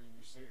 3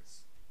 new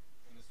suits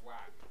in this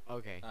whack.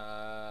 Okay,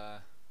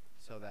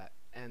 so that.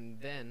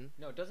 And then...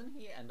 No, doesn't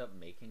he end up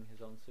making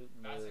his own suit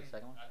in That's the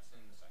second one? That's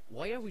in the second.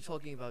 Why are we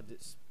talking about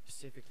this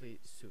specifically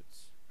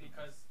suits?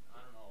 Because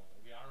I don't know.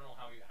 I don't know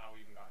how we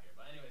even got here.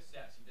 But anyways,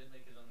 yes, he did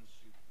make his own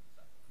suit in the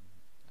second one.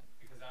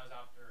 Because that was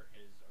after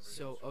his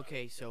original. So,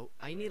 okay, so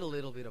I need a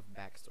little bit of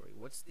backstory.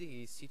 What's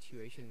the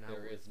situation now?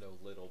 There with- is no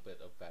little bit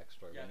of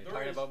backstory. Yeah, when you're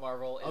there talking is- about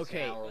Marvel, it's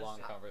Okay. an hour-long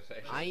Listen,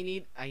 conversation.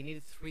 I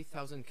need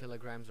 3,000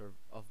 kilograms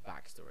of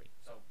backstory.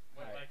 So,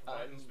 what, Alright, like,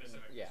 what in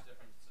specific? yeah.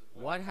 Different,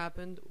 What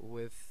happened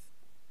with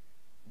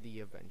the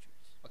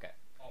Avengers? Okay,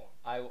 Oh,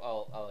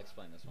 I'll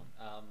explain this one.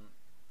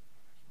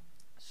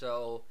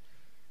 So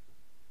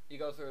you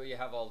go through, you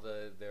have all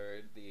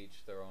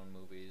each their own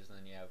movies, and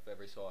then you have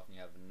every so often you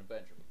have an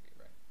Avenger movie,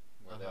 right?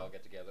 Where they Uh-huh. all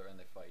get together and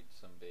they fight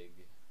some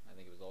big. I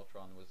think it was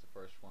Ultron was the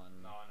first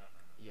one. no.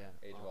 Yeah.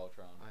 Age of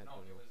Ultron. I No,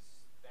 don't it know. was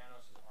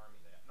Thanos' army.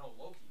 No,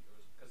 Loki. It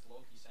was because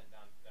Loki sent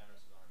down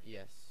Thanos' army.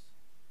 Yes.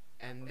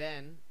 And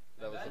then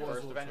That was And the then-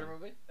 first Ultron. Avenger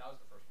movie. That was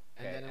the first one.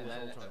 And then it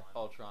was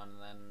Ultron,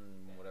 and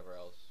then whatever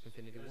else.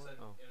 Infinity It was, War.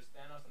 Oh, it was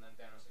Thanos and then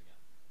Thanos again.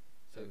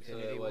 so so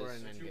Infinity it War was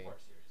and It's a Endgame.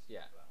 two-part series.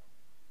 Yeah. For that one.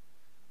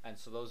 And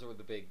so those were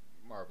the big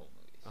Marvel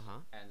movies. Uh-huh.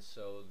 And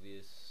so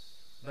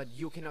this. But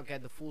you cannot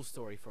get the full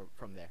story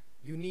from there.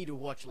 You need to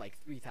watch like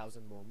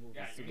 3,000 more movies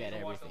Yeah, to you get need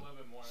to watch everything. a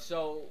little bit more.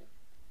 So,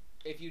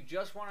 if you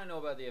just want to know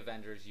about the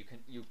Avengers,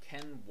 you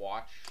can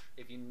watch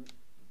if you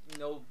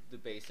know the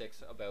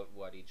basics about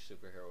what each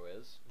superhero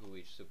is, who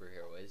each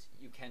superhero is.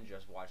 You can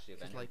just watch the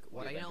Just Avengers. like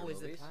what the I know Avenger is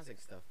the movies. classic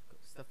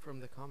stuff from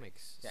the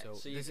comics. Yeah,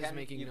 so you this can is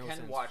making you no can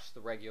sense. watch the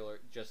regular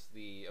just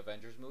the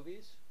Avengers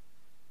movies,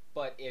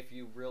 but if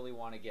you really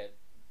want to get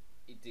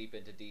deep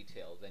into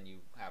detail, then you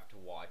have to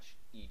watch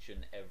each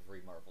and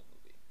every Marvel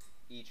movie,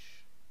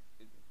 each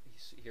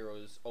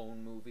hero's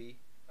own movie.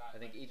 I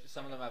think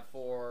some of them have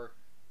 4.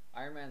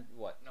 Iron Man,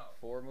 what? No,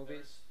 4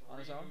 movies There's on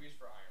his 3 own. movies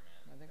for Iron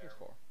Man. I think there's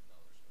 4. No,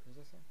 there's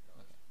 3. Is there 4?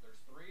 No, Okay.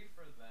 there's 3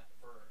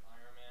 for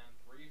Iron Man,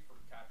 3 for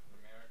Captain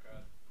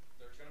America.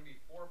 There's gonna be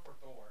 4 for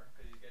Thor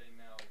because he's getting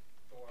now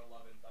Thor: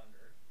 Love and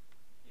Thunder.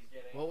 He's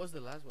getting. What was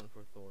the last one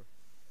for Thor?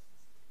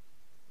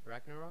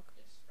 Ragnarok?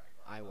 Yes,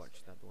 Ragnarok. I That's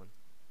watched the that one.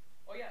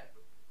 Oh yeah,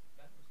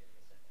 Venom was getting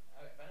a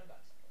second. Venom got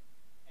a second.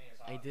 Anyways,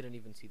 I didn't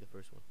even see the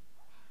first one.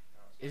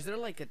 no, it's Is fine.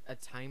 there like a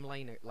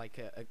timeline, like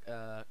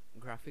a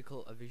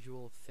graphical, a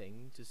visual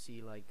thing to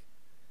see like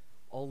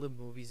all the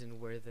movies and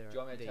where they're? Do you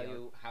want me to they tell are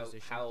you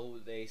positioned? how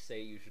they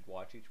say you should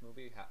watch each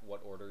movie?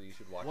 What order you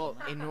should watch Well,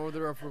 them? in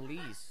order of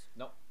release.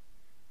 No.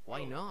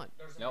 Why No, not?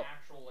 There's an Nope.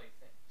 actual like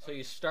thing. So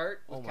you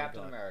start with Oh my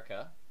Captain God.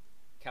 America,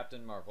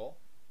 Captain Marvel,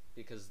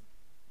 because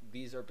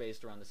these are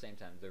based around the same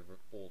time. They're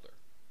older.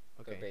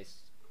 Okay. They're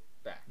based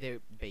back.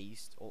 They're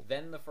based. Oh,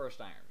 Then the first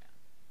Iron Man,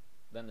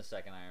 then the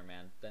second Iron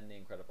Man, then the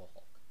Incredible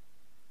Hulk,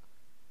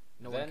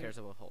 no one then- cares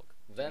about Hulk.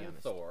 to be then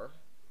honest. Thor,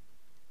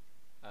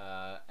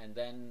 and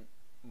then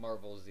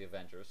Marvel's The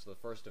Avengers, so the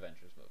first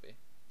Avengers movie,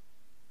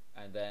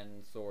 and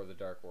then Thor: The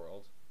Dark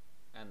World,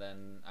 and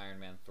then Iron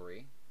Man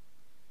 3,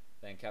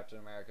 then Captain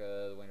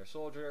America: The Winter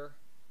Soldier,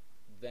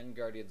 then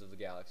Guardians of the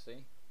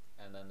Galaxy,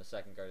 and then the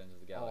second Guardians of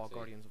the Oh, Galaxy.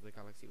 Guardians of the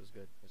Galaxy was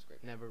good. It was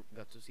great. Never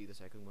got to see the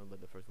second one,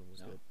 but the first one was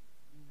No? good.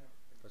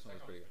 First one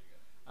was Second pretty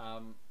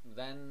good.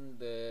 Then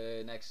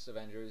the next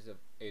Avengers of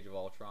Age of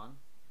Ultron,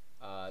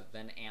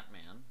 then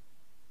Ant-Man,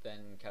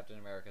 then Captain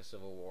America: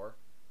 Civil War,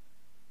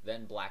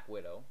 then Black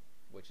Widow,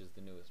 which is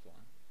the newest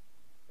one,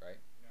 right?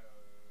 No.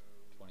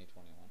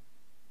 2021.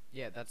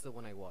 Yeah, that's the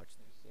one I watched.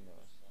 It's the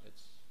newest.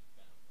 It's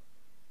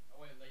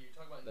Oh wait, like you're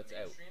talking about in That's the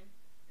out. mainstream?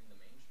 In the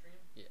mainstream?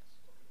 yes,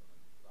 Okay, well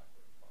then Black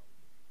Widow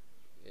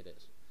probably. it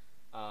is.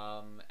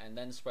 And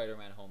then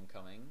Spider-Man: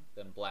 Homecoming,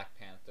 then Black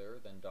Panther,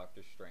 then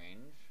Doctor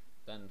Strange,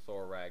 then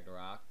Thor: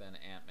 Ragnarok, then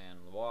Ant-Man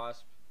and the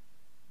Wasp,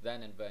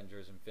 then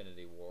Avengers: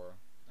 Infinity War,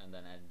 and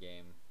then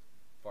Endgame,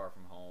 Far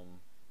From Home,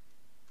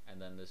 and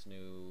then this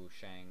new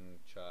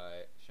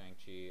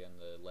Shang-Chi and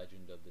the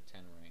Legend of the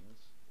Ten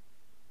Rings,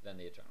 then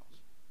the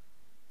Eternals,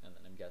 and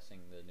then I'm guessing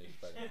the new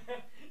Spider-Man.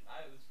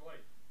 It's funny.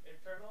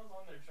 Eternals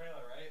on their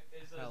trailer, right?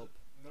 It says Help.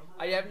 number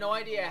I one have no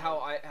movie idea of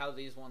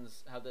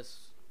the how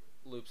this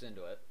loops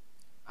into it.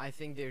 I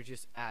think they're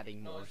just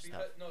adding No, more it's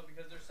stuff.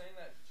 because they're saying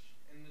that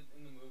in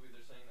the movie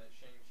they're saying that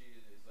Shang-Chi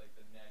is like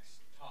the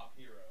next top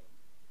hero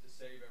to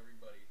save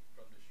everybody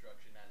from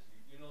destruction as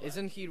you know.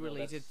 Isn't he No,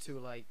 related that's- to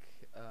like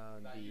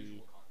that the?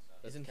 usual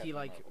concept? That's Isn't he Captain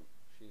like? Marvel.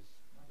 She's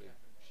Not the,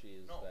 Captain Marvel. she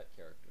is No. that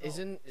character. No,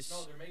 Isn't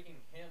no, they're making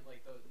him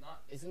like the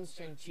not. isn't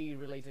Shang-Chi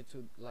related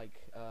to like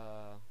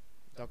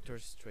Doctor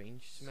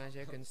Strange's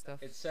magic and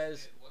stuff? It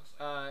says It looks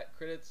like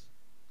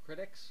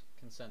critics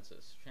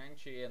consensus: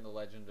 Shang-Chi and the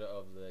Legend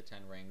of the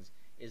Ten Rings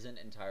isn't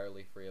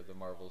entirely free of the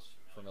Marvel's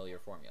familiar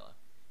formula,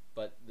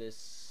 but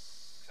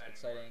this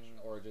exciting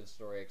origin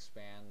story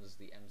expands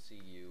the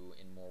MCU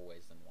in more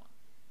ways than one.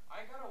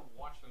 I gotta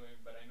watch the movie,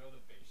 but I know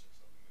the basics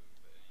of the movie.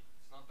 But it's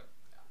not the.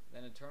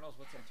 Then Eternals,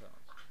 what's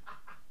Eternals?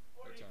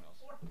 40, Eternals.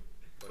 40,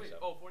 wait,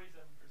 47. oh,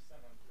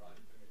 47% on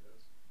Rotten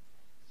Tomatoes.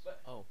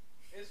 But Oh,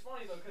 it's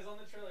funny though, because on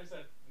the trailer it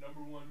said #1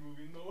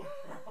 movie in the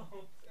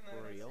world. And then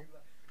For I real? see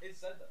that. It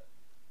said that.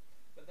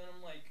 But then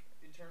I'm like,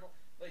 Eternal,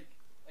 like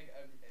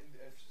and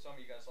if some of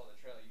you guys saw the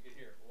trailer, you could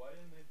hear, why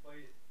didn't they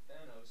fight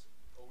Thanos?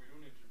 Oh, we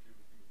don't interfere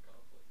with human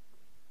conflict.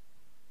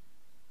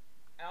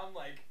 And I'm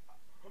like,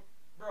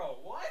 bro,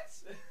 what?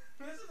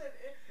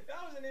 That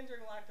was an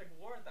intergalactic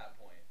war at that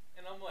point.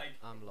 And I'm like,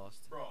 I'm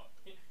lost. bro,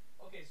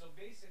 okay, so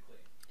basically,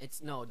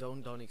 It's no,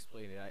 don't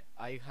explain it.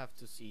 I have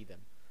to see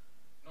them.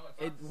 no,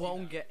 it's It not to see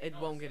won't that. get No,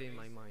 won't it's get the in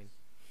my basics. mind.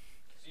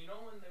 So you know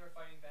when they were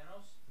fighting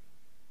Thanos?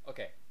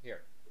 Okay,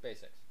 here,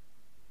 basics.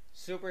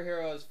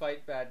 Superheroes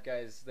fight bad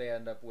guys, they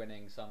end up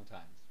winning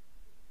sometimes.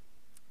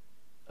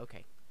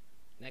 Okay,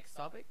 next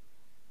topic.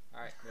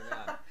 Alright, moving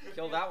on.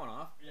 Kill that one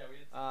off. Yeah, we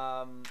had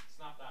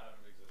snap that out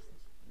of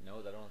existence.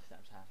 No, that only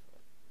snaps half of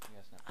it. You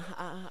gotta snap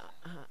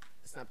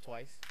that. Snap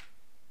twice.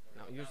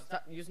 No, There we go.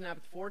 you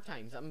snapped 4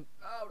 times. I'm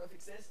out of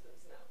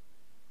existence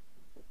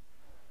now.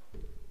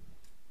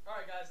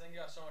 Alright, guys, thank you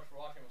guys so much for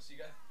watching. We'll see you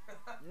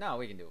guys. No,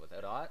 we can do it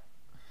without Ott.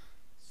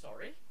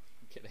 Sorry.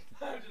 I'm kidding.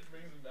 Just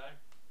brings him back.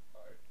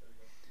 Alright, there we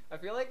go. I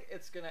feel like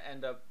it's gonna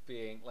end up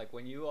being like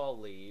when you all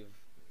leave,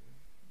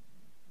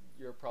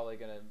 you're probably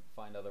gonna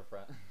find other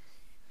friends.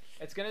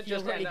 It's gonna He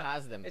just already end up,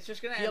 has them. It's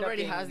just gonna He end up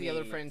already being has the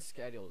other me. friends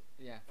scheduled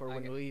Yeah. for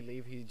when we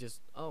leave. He just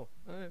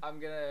I'm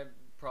gonna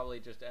probably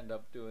just end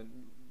up doing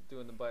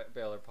the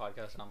Beyler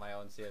podcast on my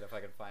own, see if I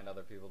can find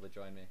other people to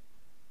join me,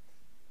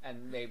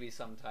 and maybe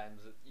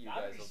sometimes you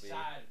That'd guys will be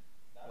sad.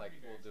 That'd like be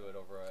very we'll do it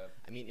over a.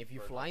 I mean, if you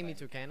virtual fly me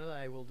thing. to Canada,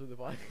 I will do the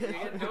podcast. We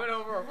can do it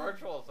over a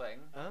virtual thing.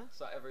 Huh?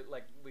 So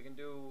we can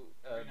do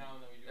Every now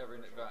and then we do a every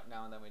virtual.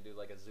 now and then we do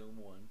like a Zoom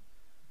one.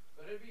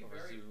 But it'd be Over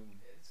very.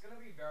 Zoom. It's gonna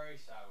be very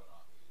sad when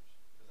not leaves,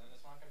 because then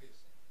it's not gonna be the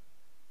same.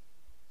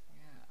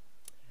 Yeah.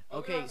 But we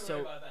Okay, don't have to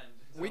worry so about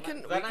that. we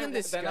can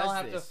discuss Then I'll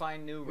have to this.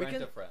 find new We can-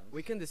 rent-a-friends.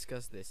 We can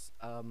discuss this.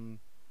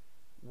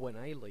 When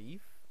I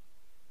leave,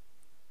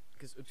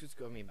 because Uchu's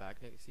coming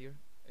back next year.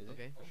 Is it?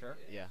 Okay. For sure.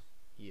 Yeah,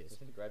 he is.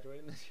 Isn't he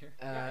graduating this year?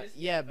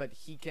 Yeah, But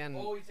he can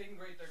Oh, he's taking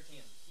grade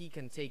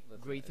 13. take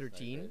That's grade nice, nice,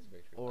 13 nice,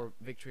 victory or lap.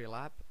 Victory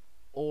Lap,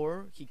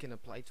 or he can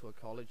apply to a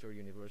college or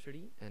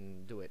university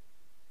and do it.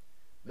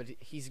 But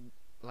he's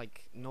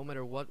like, no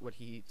matter what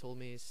he told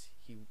me is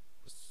he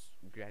was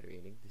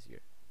graduating this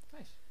year.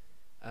 Nice.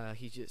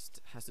 He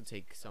just has to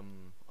take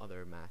some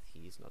other math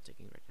he's not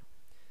taking right now.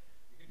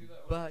 You could do that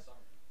over But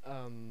the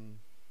summer.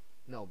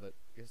 no, but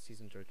because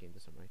he's in Turkey in the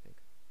summer, I think.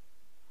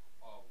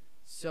 Oh.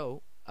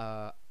 So,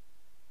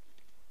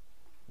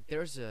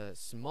 there's a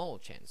small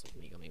chance of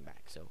me coming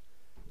back. So,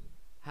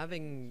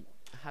 having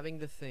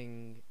the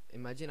thing,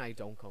 imagine I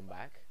don't come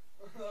back.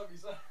 That'd be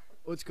sad.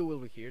 Utsko will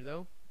be here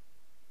though.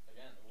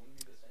 Again, it wouldn't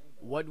be the same.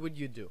 Though. What would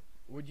you do?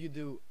 Would you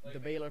do the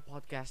Like- Beyler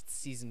Podcast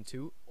Season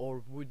 2,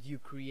 or would you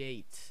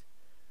create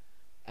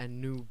a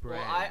new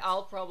brand? Well,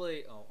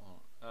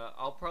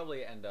 I'll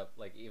probably end up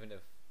like even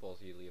if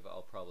both of you leave,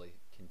 I'll probably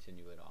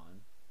continue it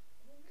on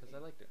because I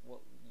liked it.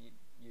 Well,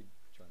 you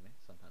join me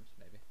sometimes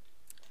maybe.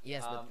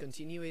 Yes, but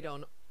continue it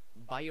on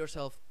by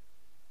yourself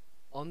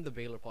on the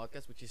Beyler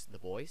Podcast, which is The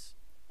Voice,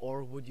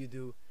 or would you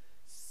do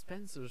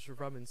Spencer's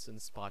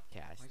Robinson's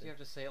podcast Why'd you have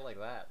to say it like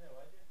that? Yeah,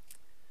 why'd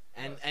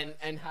you?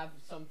 and have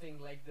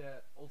something like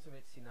the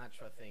Ultimate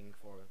Sinatra thing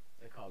for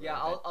the cover? Yeah,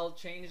 of it? I'll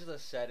change the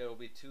set. It'll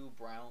be 2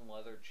 brown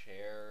leather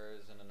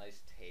chairs and a nice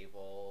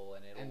table,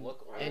 and it'll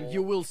look old. and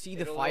you will see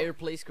the It'll look-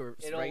 fireplace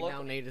curves it'll right look-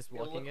 now. Nate is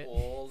It'll blocking look it,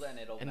 old, and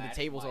it'll and the match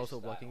table's my also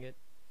style. blocking it.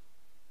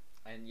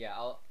 And yeah,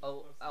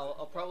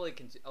 I'll probably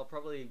I'll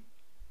probably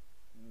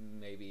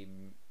maybe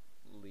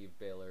leave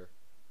Beyler,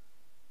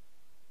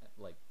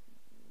 like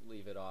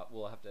leave it off.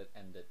 We'll have to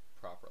end it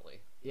properly.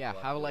 Yeah,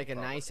 We'll have to do like a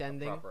nice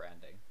ending, proper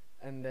ending.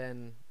 and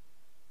then.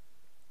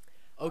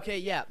 Okay,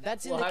 yeah,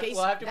 that's in We'll the have, case.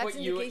 we'll have to that's put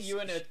in you the case. you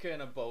and Itka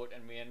in a boat,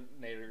 and me and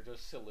Nate are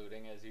just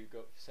saluting as you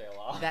go sail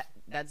off.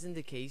 That's in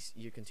the case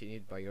you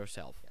continued by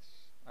yourself. Yes.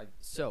 I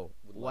So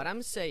would what love-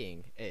 I'm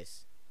saying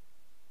is,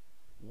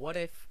 what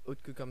if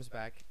Utku comes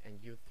back and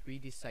you 3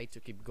 decide to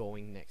keep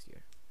going next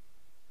year?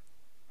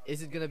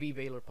 Is it gonna be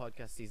Beyler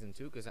Podcast Season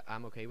 2? Because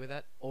I'm okay with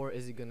that, or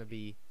is it gonna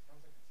be,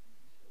 Sounds like a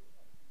TV show,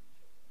 not a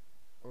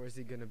TV show. or is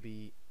it gonna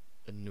be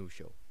a new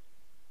show?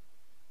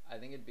 I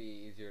think it'd be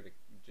easier to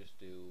just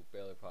do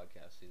Beyler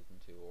Podcast Season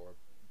 2 or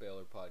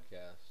Beyler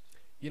Podcast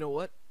You know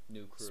what?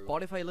 New Crew.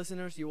 Spotify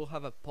listeners, you will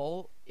have a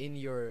poll in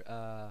your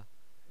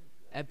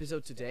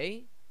episode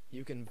today.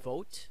 You can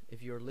vote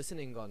if you're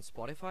listening on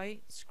Spotify.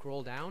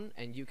 Scroll down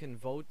and you can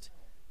vote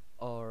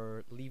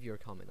or leave your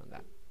comment on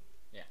that.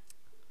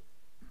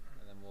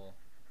 And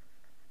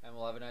then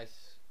we'll have a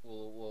nice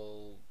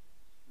we'll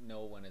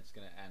know when it's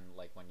gonna end,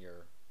 like when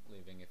you're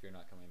leaving if you're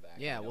not coming back.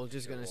 Yeah, You know we're for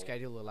just sure gonna we'll-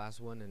 schedule the last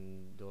one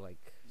and do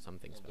like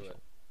something we'll do special.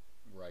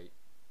 it right.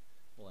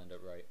 We'll end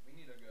it right. We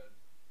need a good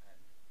and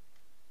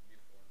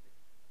beautiful ending.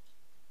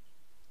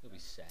 It'll be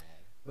sad.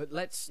 But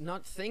let's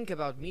not think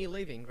about me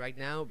leaving right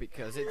now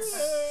because it's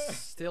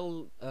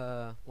still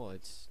well,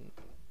 it's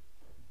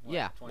What,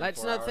 yeah. 24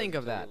 Let's not hours think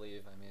of until that. we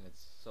leave. I mean,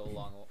 it's so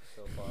long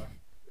so far.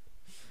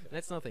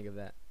 Let's not think of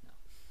that.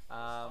 Let's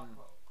talk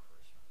about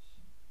Christmas.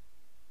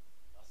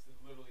 That's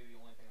literally the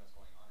only thing that's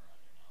going on around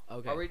here now.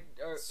 Okay. Are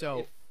we? So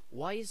if-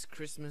 why is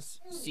Christmas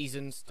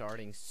season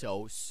starting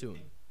so soon?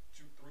 In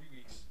 3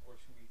 weeks or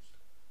 2 weeks.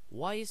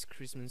 Why is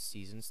Christmas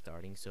season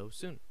starting so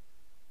soon?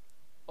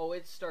 oh,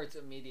 it starts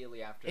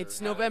immediately after. It's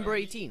Yeah, November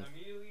imme- 18th.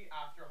 Immediately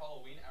after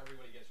Halloween,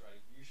 everybody gets ready.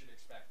 You should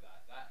expect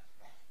that.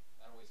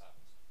 That always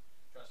happens.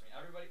 Trust me,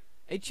 everybody.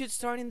 It should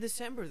start in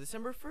December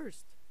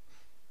 1st.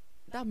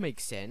 That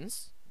makes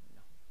sense.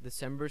 No.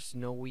 December,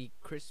 snowy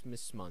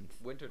Christmas month.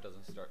 Winter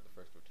doesn't start the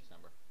 1st of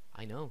December.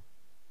 I know.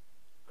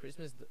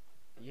 Christmas.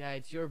 Yeah,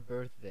 it's your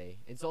birthday.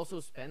 It's also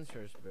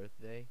Spencer's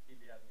birthday. He'd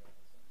be having a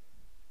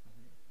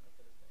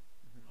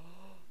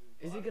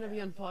Is it gonna be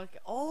on podcast?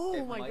 Oh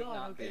It my might god.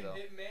 not be, Okay. though.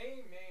 It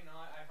may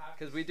not. I have.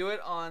 Because we do it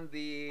on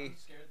the. I'm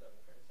scared that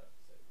my parents have to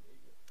say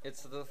maybe.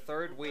 It's the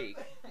 3rd week.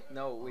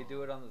 No, we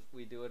do it on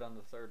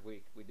the 3rd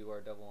week. We do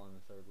our double on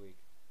the 3rd week.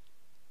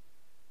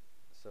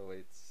 So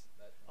it's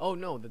Oh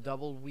no, the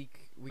double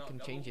week we No, can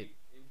double change it.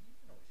 week.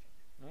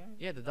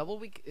 Yeah, the double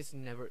week is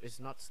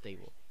not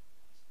stable.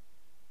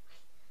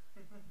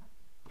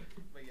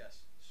 But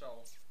yes, so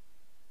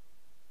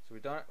So we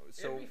don't.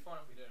 So it'd be fun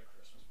if we did a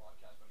Christmas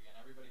podcast, but again,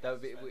 everybody that has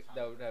would to be spend time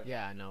that with would have.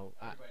 Yeah, no,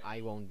 Everybody-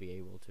 I won't be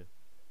able to.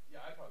 Yeah,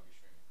 I'd probably be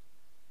streaming.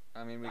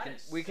 I mean, That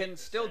is we can sick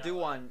to still say do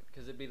out loud. one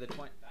because it'd be the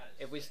 20. That is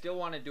If we sick. still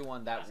want to do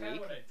one that That's kinda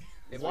week, what I do.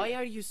 if Why we-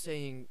 are you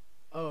saying?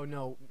 Oh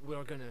no,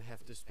 we're gonna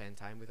have to spend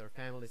time with our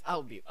families. I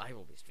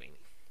will be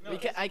streaming. No,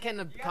 I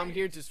cannot you come gotta-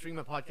 here to stream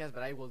a podcast,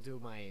 but I will do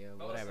my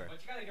But whatever. Listen,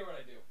 but you gotta hear what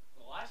I do.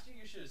 Last year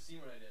you should have seen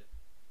what I did.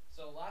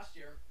 So last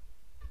year,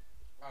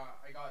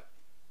 I got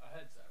a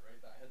headset, right?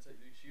 That headset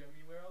you see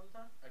me wear all the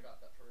time. I got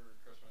that for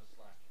Christmas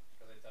last year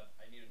because I said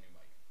I need a new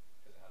mic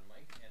because it had a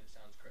mic and it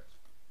sounds crisp.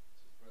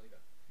 So it's really good.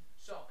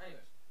 So,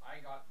 anyways, I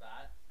got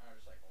that and I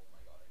was like, oh my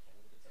god, I can't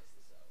wait to test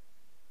this out.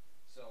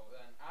 So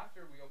then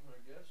after we opened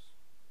our gifts,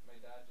 my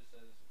dad just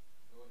says,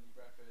 go and eat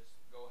breakfast,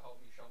 go help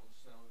me shovel the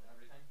snow and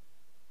everything.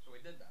 So we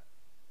did that.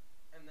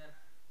 And then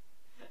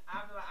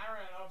after that, I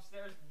ran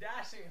upstairs,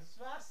 dashing as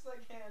fast as I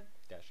can.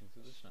 dashing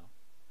through the snow.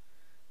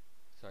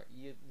 Sorry,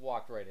 you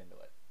walked right into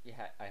it.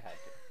 I had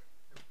to.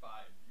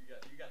 Fine, you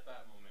got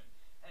that moment.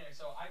 Anyway,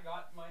 so I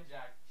got my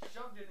jack,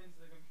 shoved it into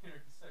the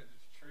computer and started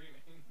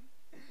streaming,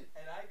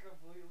 and I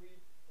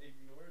completely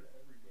ignored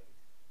everybody.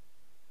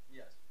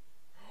 Yes.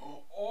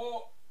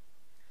 Oh.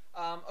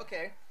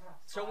 Okay.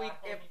 So if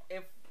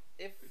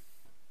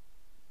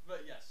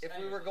But yes. we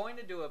anyways, were going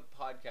to do a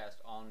podcast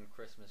on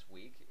Christmas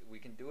week, we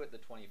can do it the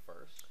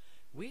 21st.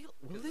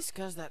 We'll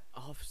discuss that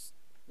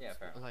Yeah,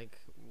 fair enough. like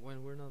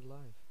when we're not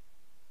live.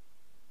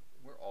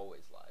 We're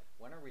always live.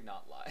 When are we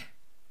not live?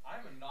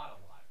 I'm not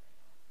alive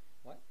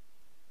right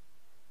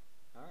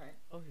All right.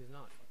 Oh, he's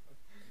not.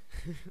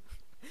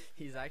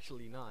 He's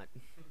actually not.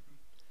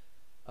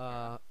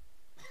 now.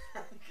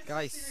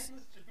 Guys. Sitting in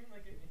the stream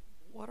like an idiot.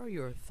 What are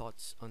your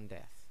thoughts on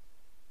death?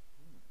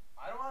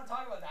 I don't want to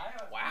talk about that. I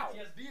have Wow.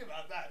 PTSD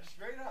about that,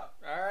 straight up.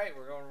 All right,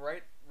 we're going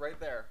right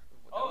there.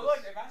 Oh,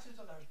 look, they've asked us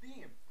on our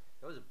theme.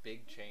 That was a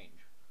big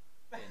change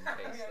in I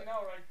taste. there.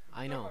 know, right?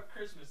 I Talk know. About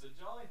Christmas, a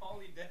jolly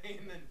holiday,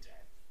 and then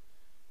death.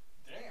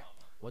 Damn.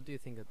 What do you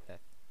think of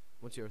death?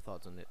 What's your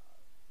thoughts on it?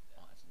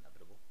 Oh, it's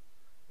inevitable.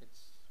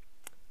 It's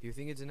Do you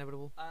think it's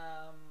inevitable?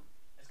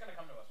 It's gonna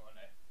come to us one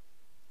day.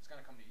 It's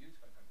gonna come to you. It's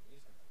gonna come to me.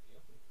 It's gonna come to you.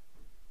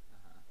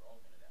 We're all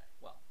gonna die.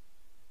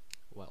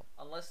 Well,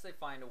 unless they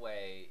find a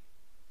way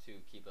to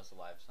keep us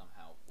alive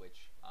somehow,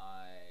 which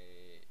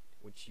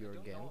which I you're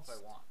don't know against? if I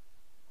want.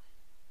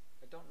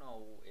 I don't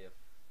know if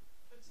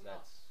It's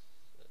that's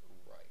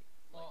right.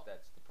 Well- Like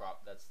that's the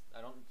prop.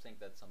 I don't think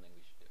that's something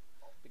we should do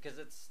because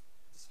it's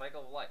the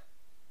cycle of life,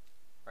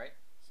 right?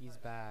 He's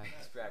back.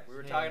 Yes. It's back. We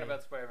were Hey. talking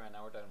about Spider-Man.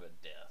 Now we're talking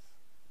about death.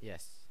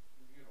 Yes.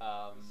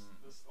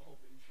 This whole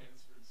thing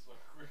transferred so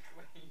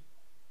quickly.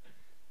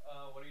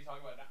 What are you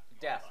talking about now?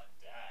 Death.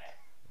 Die.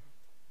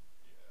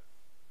 Yeah.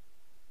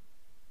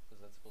 Was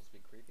that supposed to be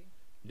creepy?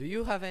 Do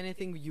you have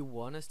anything you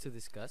want us to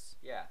discuss?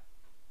 Yeah.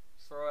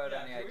 Throw out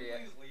Yeah, any can we idea.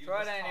 please leave Throw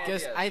out this any topic?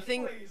 Because ideas. I Just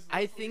think please, I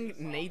let's leave think this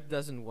Nate topic.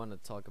 doesn't want to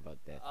talk about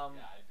death. Yeah,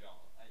 I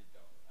don't.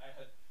 I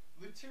had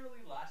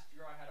literally last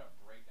year I had a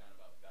breakdown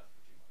about death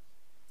for 2 months.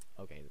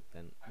 Okay,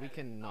 then I we had-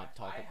 cannot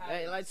talk. I had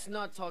Hey, it let's and-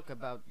 not talk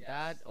about Yes,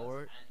 that let's or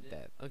end it.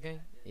 death. Okay?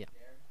 End it Yeah.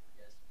 there.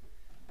 Yes.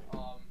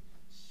 I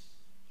should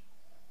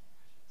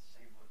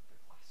say what the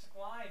classic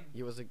line.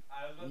 He was a.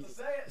 I was about Ye- to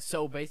say it.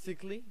 So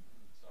basically,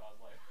 So I was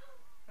like.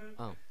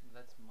 oh,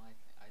 That's my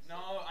thing. I say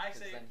No, that, I 'cause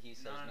say then he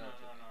says no, no, no, to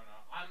no, me. no, no.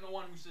 I'm the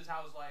one who says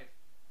how's life.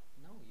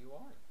 No, you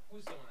aren't.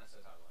 Who's the one that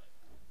says how's life?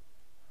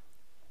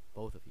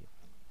 both of you.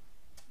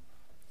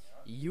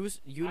 Yeah.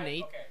 You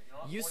Nate. Okay, you know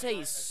what? You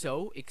 49, say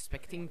so,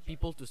 expecting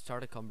people to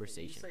start a You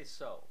conversation. say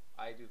so.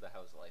 I do the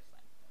how's life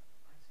thing.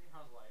 I say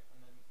how's life,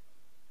 and then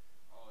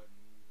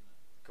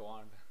Go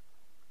on.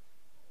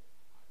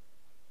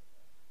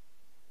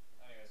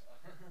 anyways,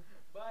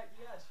 but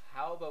yes,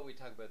 How about we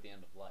talk about the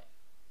end of life?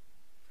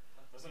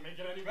 that doesn't make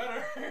it any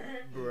better.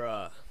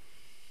 Bruh.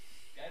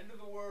 The end of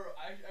the world.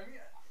 I mean,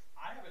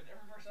 I have a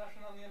different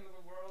perception on the end of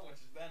the world, which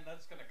is then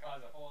that's gonna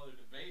cause a whole other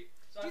debate.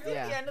 So Do you I think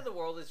Yeah. the end of the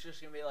world is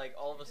just gonna be like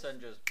all of a sudden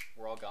just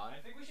we're all gone? I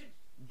think we should.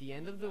 The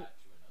end move of the that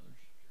to another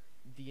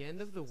stream. the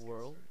end of the Let's get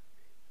world. started.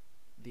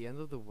 The end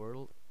of the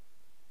world.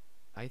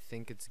 I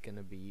think it's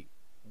gonna be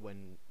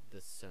when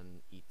the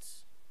sun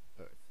eats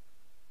Earth.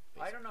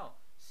 I don't know.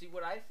 See,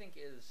 what I think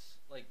is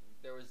like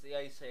there was the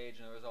ice age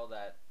and there was all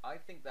that. I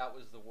think that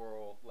was the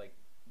world, like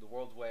the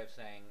world's way of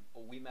saying,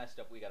 "Oh, we messed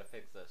up. We got to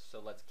fix this.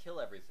 So let's kill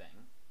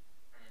everything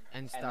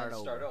And and start then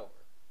over. start over."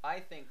 I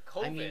think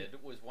COVID I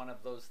mean- was one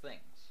of those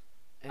things.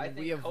 And I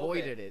we think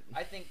avoided COVID it.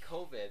 I think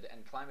COVID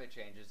and climate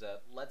change is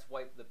a let's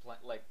wipe the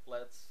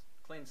let's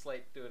clean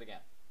slate, do it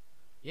again.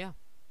 Yeah.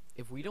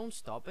 If we don't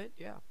stop it,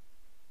 yeah.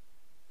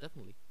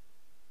 Definitely.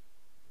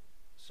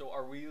 So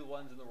are we the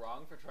ones in the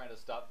wrong for trying to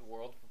stop the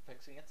world from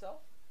fixing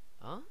itself?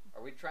 Huh?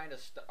 Are we trying to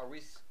are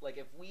we like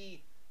if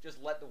we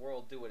just let the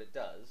world do what it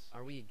does,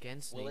 Are we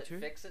against will nature?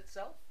 it fix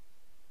itself?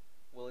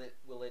 Will it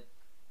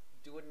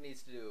do what it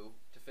needs to do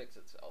to fix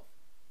itself?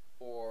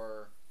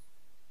 Or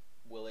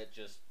will it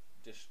just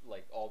just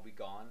like all be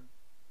gone,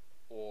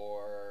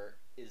 or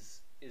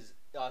is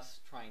us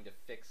trying to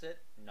fix it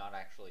not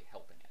actually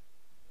helping it?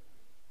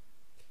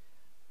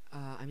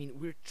 I mean,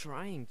 we're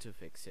trying to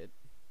fix it.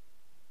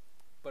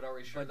 But are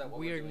we sure But that what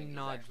we're we're doing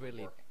not is actually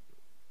really- working?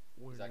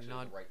 We're Is actually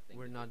not. the right thing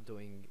We're to not do?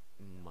 doing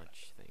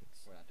much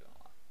things. We're not doing a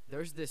lot.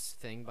 There's this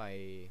thing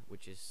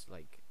which is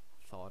like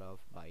thought of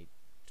by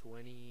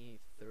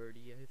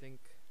 2030, I think.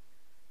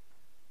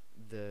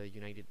 The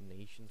United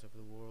Nations of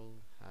the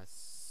world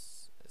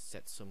has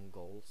set some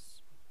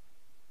goals,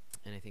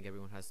 and I think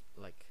everyone has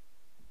like,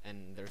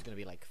 and there's gonna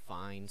be like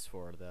fines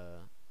for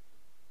the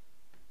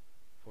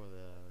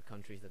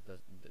countries that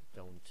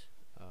don't.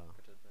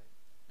 Participate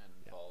and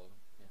Yeah. follow them.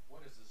 Yeah.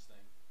 What is this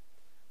thing?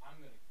 I'm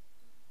gonna.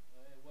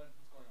 What's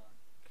going on?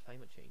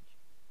 Climate change.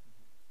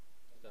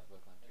 Stuff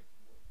about climate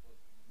change.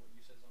 What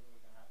you said something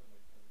was gonna happen by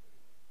 2030.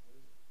 What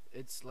is it?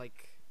 It's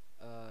like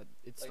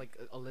Like-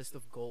 a list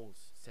of goals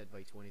set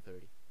by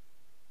 2030.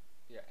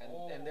 Yeah,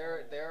 and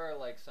there are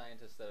like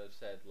scientists that have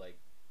said like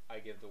I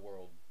give the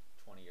world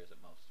 20 years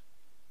at most.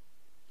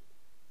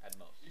 At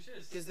most. You should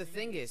have. Because the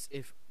thing is,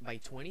 if by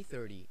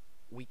 2030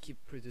 we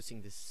keep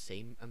producing the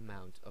same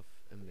amount of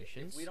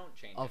emissions If we don't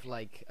change of it,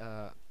 like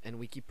and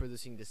we keep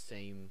producing the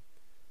same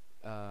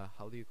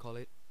how do you call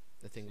it,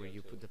 the thing where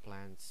you CO2. put the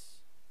plants,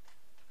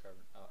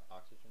 carbon,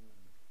 oxygen,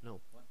 and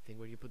no What? thing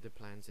where you put the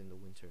plants in the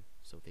winter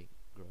so they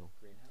grow.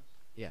 greenhouse.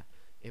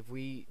 If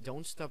we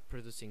don't stop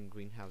producing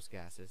greenhouse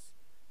gases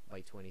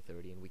by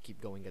 2030 and we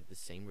keep going at the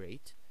same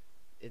rate,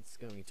 it's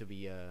going to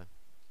be a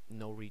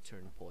no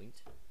return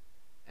point,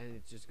 and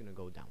it's just gonna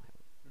go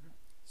downhill. Mhm.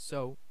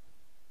 So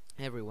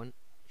everyone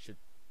should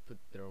put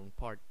their own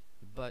part,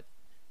 but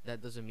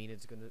that doesn't mean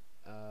it's gonna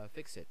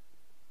fix it.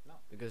 No.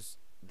 Because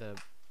the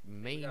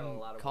main got a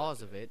lot of work cause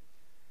to of do. it,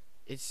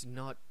 it's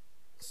not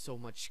so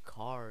much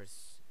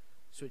cars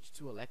switch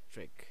to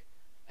electric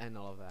and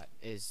all of that,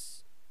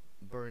 is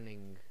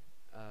burning.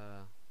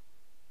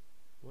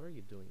 What are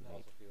you doing, mate?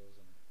 Fossil fuels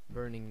and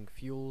Burning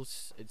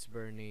fuels. It's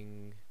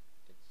burning.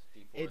 it's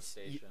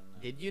deforestation.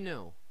 Did you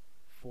know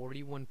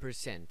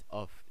 41%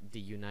 of the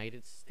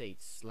United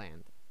States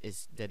land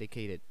is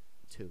dedicated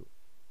to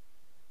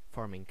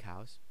farming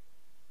cows?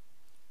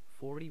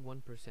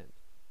 41%.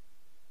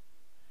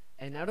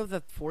 And out of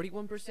that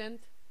 41%,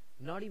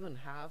 not even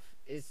half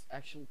is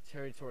actual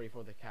territory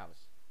for the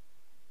cows.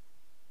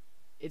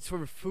 It's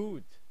for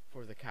food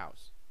for the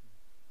cows.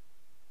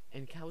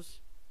 And cows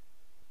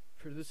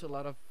produce a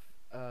lot of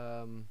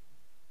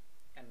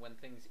And when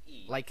things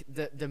eat, like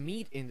the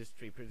meat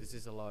industry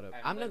produces a lot of.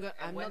 And I'm not. when- Go-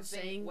 and I'm when not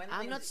thing- saying. when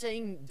I'm not things-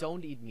 saying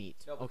don't eat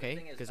meat. no, but Okay,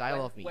 the thing is, because I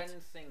love meat.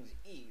 When things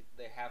eat,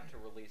 they have to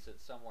release it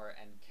somewhere,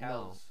 and No,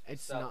 cows.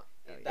 it's stuff-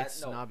 not. that-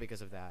 It's no, not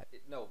because of that,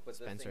 No, but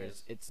Spencer. the thing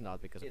is, It's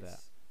not because of that.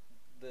 it's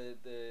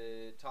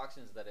the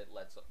toxins that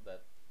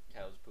that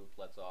cow's poop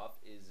lets off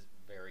is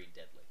very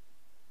deadly,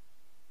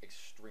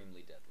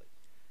 extremely deadly.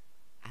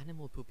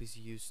 Animal poop is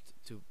used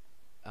to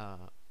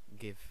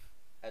give.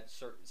 At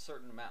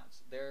certain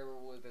amounts.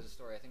 There's a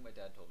story. I think my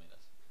dad told me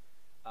this.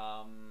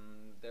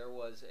 There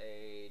was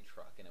a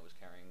truck and it was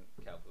carrying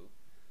cow poop,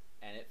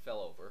 and it fell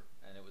over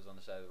and it was on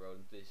the side of the road.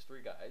 And these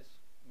three guys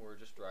were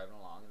just driving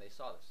along and they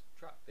saw this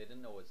truck. They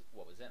didn't know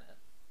what was in it,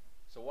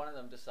 so one of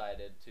them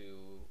decided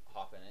to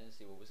hop in it and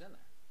see what was in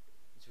there.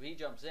 So he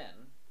jumps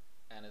in,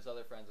 and his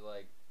other friends are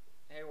like,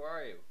 "Hey, where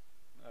are you?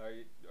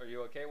 Are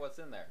you okay? What's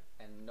in there?"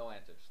 And no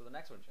answer. So the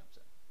next one jumps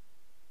in,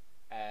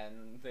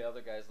 and the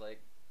other guy's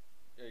like,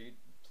 "Are you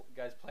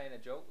guys playing a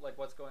joke? Like,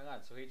 what's going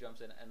on?" So he jumps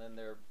in, and then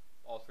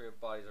all three of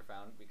bodies are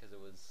found because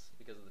of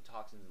the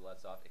toxins it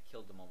lets off. It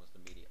killed them almost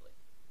immediately.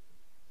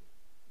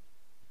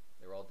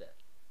 They were all dead.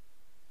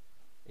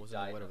 They Wasn't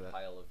died aware in of a that.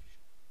 pile of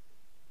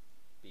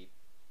beef.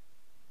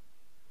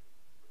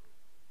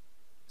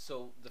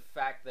 So the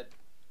fact that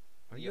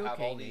Are you you have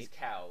okay, all these Nate?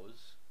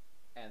 cows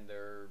and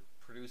they're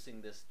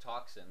producing this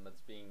toxin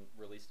that's being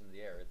released into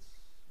the air,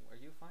 are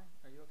you fine?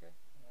 Are you okay?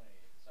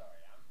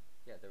 Sorry, I'm.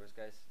 Yeah, there was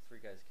three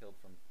guys killed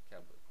from cow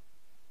poop.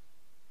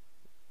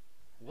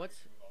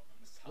 What's Move on from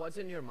this What's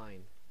in topic. your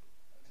mind?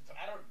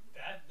 I don't.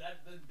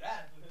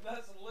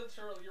 That's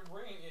literal. You're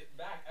bringing it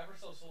back ever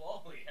so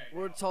slowly. Right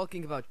We're now.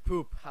 talking about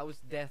poop. How is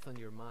death on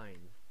your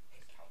mind?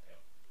 It's cow tail.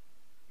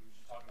 We were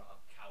just talking about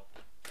how cow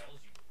kills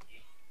you.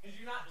 Did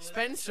you not listen?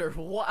 Spencer,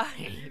 why?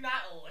 Did you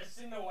not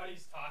listen to what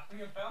he's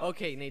talking about?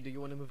 Okay, Nate, do you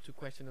want to move to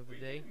question of the We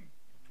day? can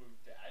move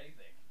to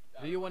anything.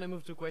 Do you want to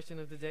move to question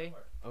of the day?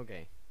 Sure.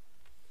 Okay.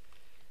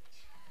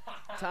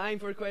 Time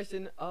for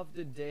question of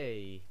the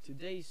day.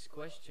 Today's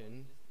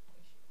question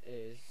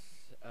is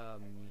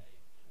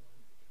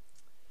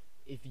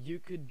if you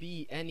could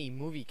be any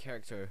movie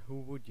character, who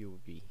would you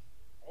be?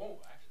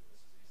 Oh, actually,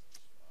 this is easy.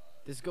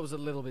 This goes a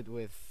little bit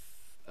with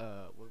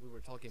what we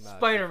were talking about.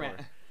 Spider-Man.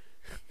 before.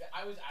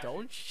 I was actually.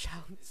 Don't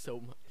shout so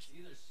much. It's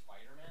either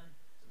Spider-Man,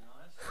 to be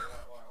honest,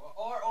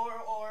 or Iron.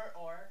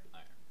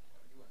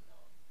 you wouldn't know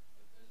him.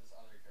 But there's this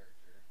other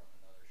character from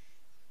another.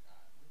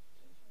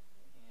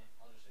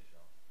 I'll just say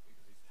show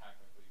because he's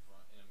technically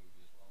from in a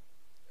movie as well.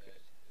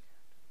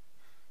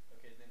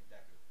 Okay, his name's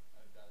Deku.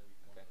 I'd rather be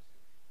one Okay. of those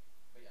two.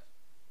 But yes,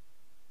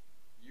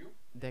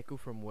 Deku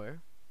from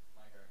where?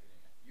 My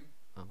Academia. You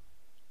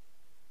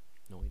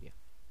No idea.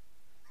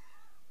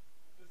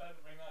 just had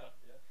to bring that up,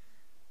 yeah.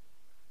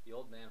 The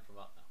old man from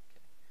up.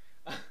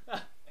 No,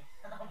 I'm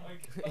Oh my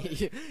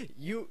god.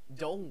 You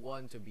don't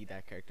want to be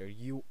that character.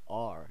 You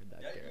are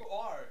that Yeah, character. you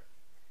are.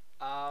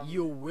 kidding.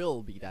 You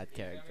will be that He's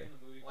gonna be character. in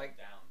the movie Like-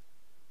 Down.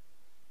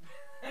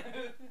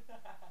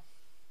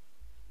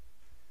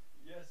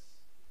 Yes.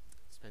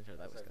 Spencer,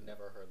 that was I've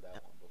never heard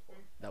that one before.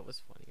 that was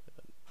funnier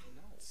than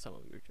No. some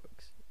of your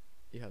jokes.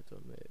 You have to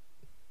admit.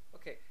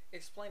 Okay,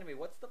 explain to me,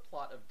 what's the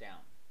plot of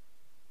Down?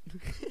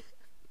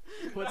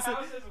 What's the it?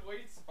 house has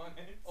weights on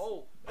it.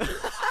 Oh.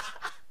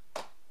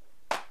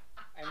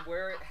 And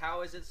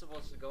how is it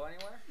supposed to go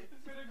anywhere?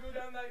 It's gonna go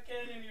down that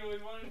canyon you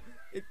always wanted.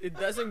 It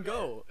doesn't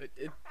go.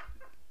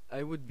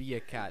 I would be a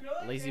cat. You know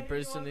that Lazy canyon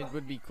person. you It want-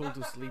 would be cool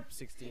to sleep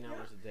 16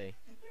 hours a day.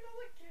 You know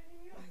the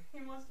canyon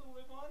he wants to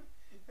live on?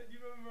 And you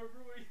remember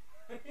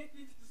when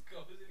he just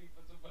goes and he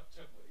puts a bunch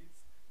of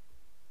weights?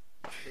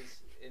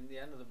 'Cause in the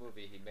end of the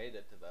movie, he made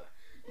it to that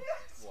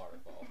Yes!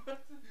 waterfall.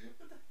 But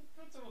he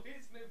puts a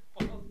weights and it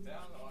falls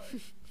down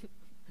hard.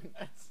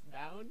 That's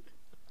down.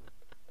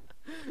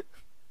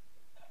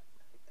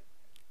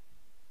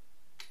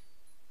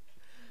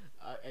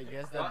 I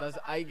guess that does.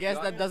 I guess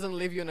that doesn't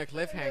leave you on a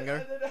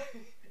cliffhanger. And then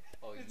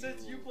Oh, it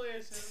says you play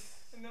as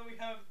him, and then we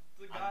have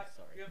the I'm guy.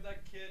 sorry. We have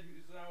that kid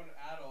who's now an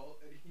adult,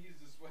 and he's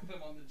just with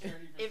him on the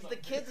journey. For If the something.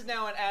 kid's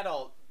now an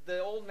adult, the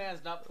old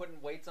man's not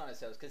putting weights on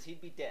his house because he'd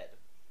be dead.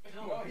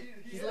 No,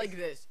 He's is. like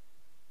this.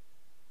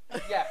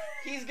 Yeah,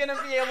 he's gonna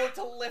be able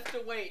to lift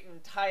a weight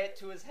and tie it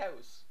to his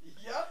house.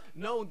 Yep.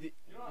 No, You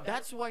know,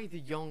 that's why the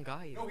young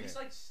guy is No, he's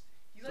there. like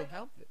he's So like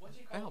help it. what's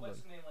he I called? help What's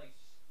him. his name? Like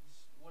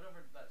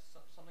whatever that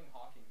something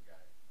Hawking guy.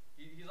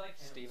 He's like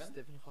him. Steven?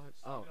 Stephen Hawking.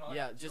 Stephen Oh, Hawking.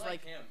 yeah, He's just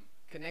like him.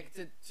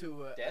 connected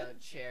to a Dead?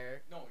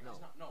 chair. No, No.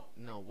 he's not. No.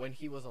 No, when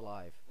he was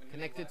alive. When he was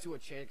Connected alive. to a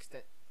chair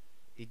extent.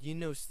 Did you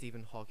know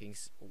Stephen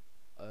Hawking's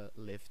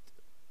lived,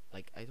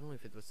 like, I don't know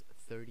if it was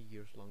 30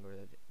 years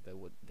longer than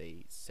what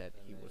they said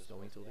Than he they was was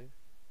going to supposed to, live?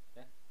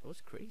 yeah. That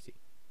was crazy.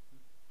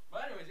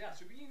 But anyways, yeah.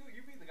 So you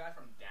be the guy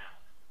from Down.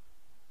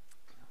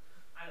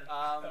 I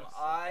don't know.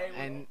 I would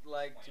And-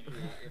 like to be,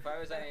 if I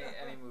was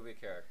any movie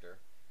character,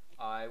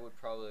 I would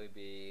probably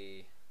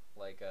be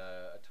like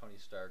a Tony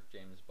Stark,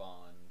 James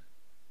Bond.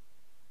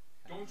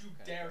 Don't you kind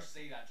of dare character.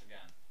 say that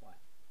again. Why?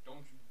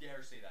 Don't you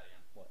dare say that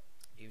again.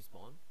 James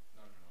Bond?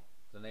 No, no,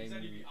 no. The He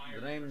said he'd be Iron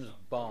the Man or name's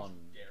something. Bond.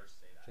 Don't you dare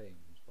say that.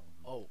 James Bond.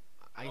 Oh,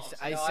 I, Oh, s- so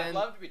I no, I'd sent.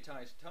 love to be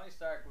Tony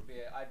Stark would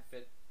be. I'd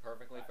fit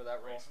perfectly for that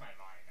role. Breaks my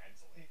mind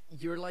mentally.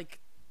 You're like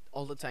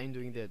all the time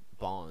doing the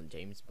Bond,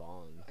 James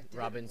Bond, I did it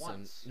Robinson.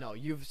 once. No,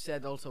 you've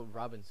said also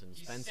Robinson,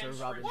 He Spencer sent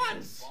for Robinson.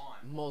 James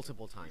Bond.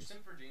 Multiple You times.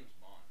 sent for James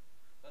Bond.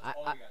 That's I,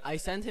 all I, you gotta I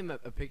say. sent him a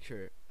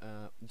picture.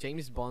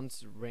 James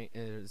Bond's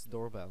his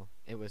doorbell.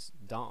 It was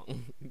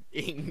dong,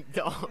 ding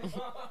dong.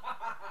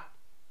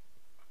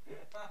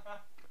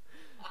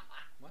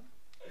 What?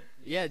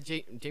 Yeah,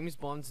 James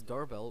Bond's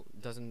doorbell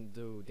doesn't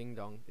do ding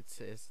dong. It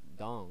says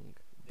dong,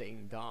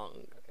 ding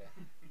dong. Okay.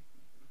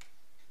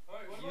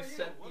 Alright, what You about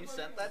sent What you about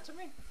sent that to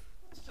me?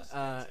 Let's just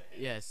Uh, say it.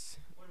 yes.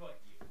 What about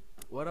you?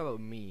 What about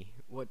me?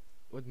 What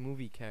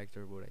movie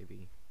character would I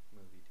be?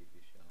 Movie,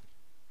 TV show,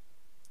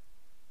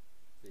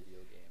 video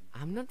game.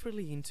 I'm not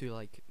really into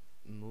like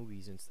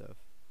movies and stuff.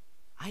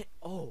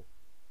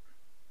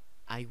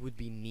 I would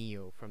be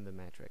Neo from the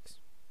Matrix.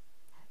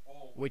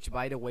 Oh. Which,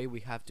 by the way,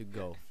 we have to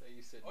go. So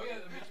you said. Oh yeah,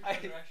 the Matrix I-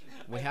 Resurrection.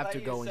 We I have thought to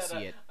you go and said,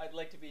 see it. I'd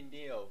like to be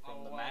Neo from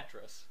Oh, the wow.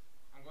 mattress.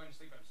 I'm going to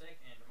sleep. I'm sick,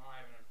 and tomorrow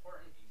I have an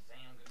important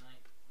exam. Good night.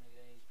 Good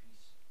night,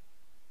 peace.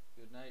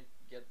 Good night.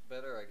 Get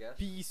better, I guess.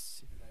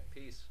 Peace.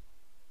 Peace.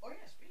 Oh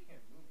yeah, speaking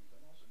of movies,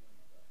 I'm also doing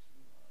my best.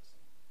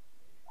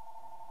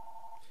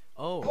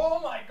 Oh. Oh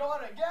my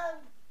god,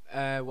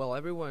 again! Well,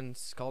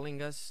 everyone's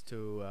calling us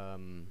to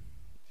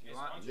You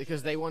want-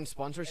 because they want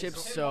sponsorships.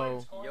 It's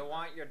So You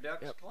want your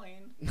ducks Yep.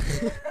 clean?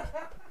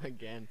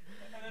 again,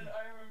 And then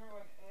I remember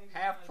when Andy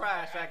Half was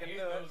price, like, I can hate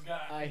do it. those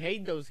guys. I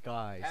hate those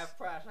guys. Half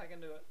price, I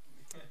can do it.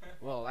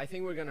 Well, I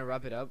think we're gonna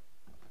wrap it up.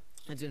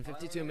 It's been Well,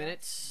 52 yeah.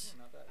 minutes.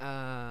 Not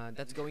bad.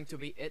 That's going to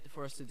be it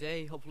for us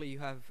today. Hopefully, you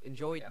have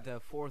enjoyed Yeah. the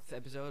 4th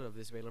episode of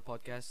this Beyler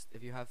podcast.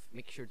 If you have,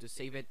 make sure to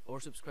save it or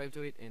subscribe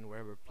to it in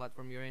wherever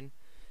platform you're in.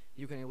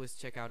 You can always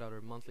check out our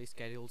monthly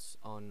schedules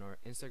on our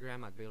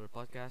Instagram at Beyler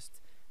Podcast,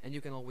 and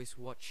you can always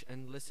watch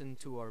and listen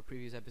to our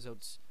previous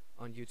episodes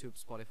on YouTube,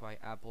 Spotify,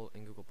 Apple,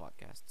 and Google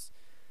Podcasts.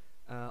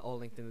 All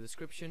linked in the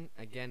description.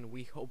 Again,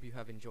 we hope you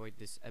have enjoyed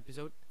this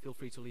episode. Feel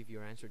free to leave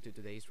your answer to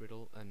today's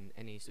riddle and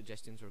any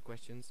suggestions or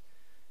questions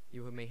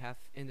you may have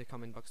in the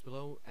comment box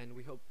below, and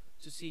we hope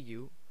to see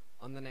you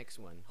on the next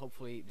one.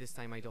 Hopefully this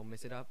time I don't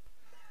mess it up.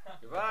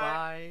 Goodbye.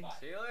 Bye. Bye.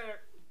 See you later.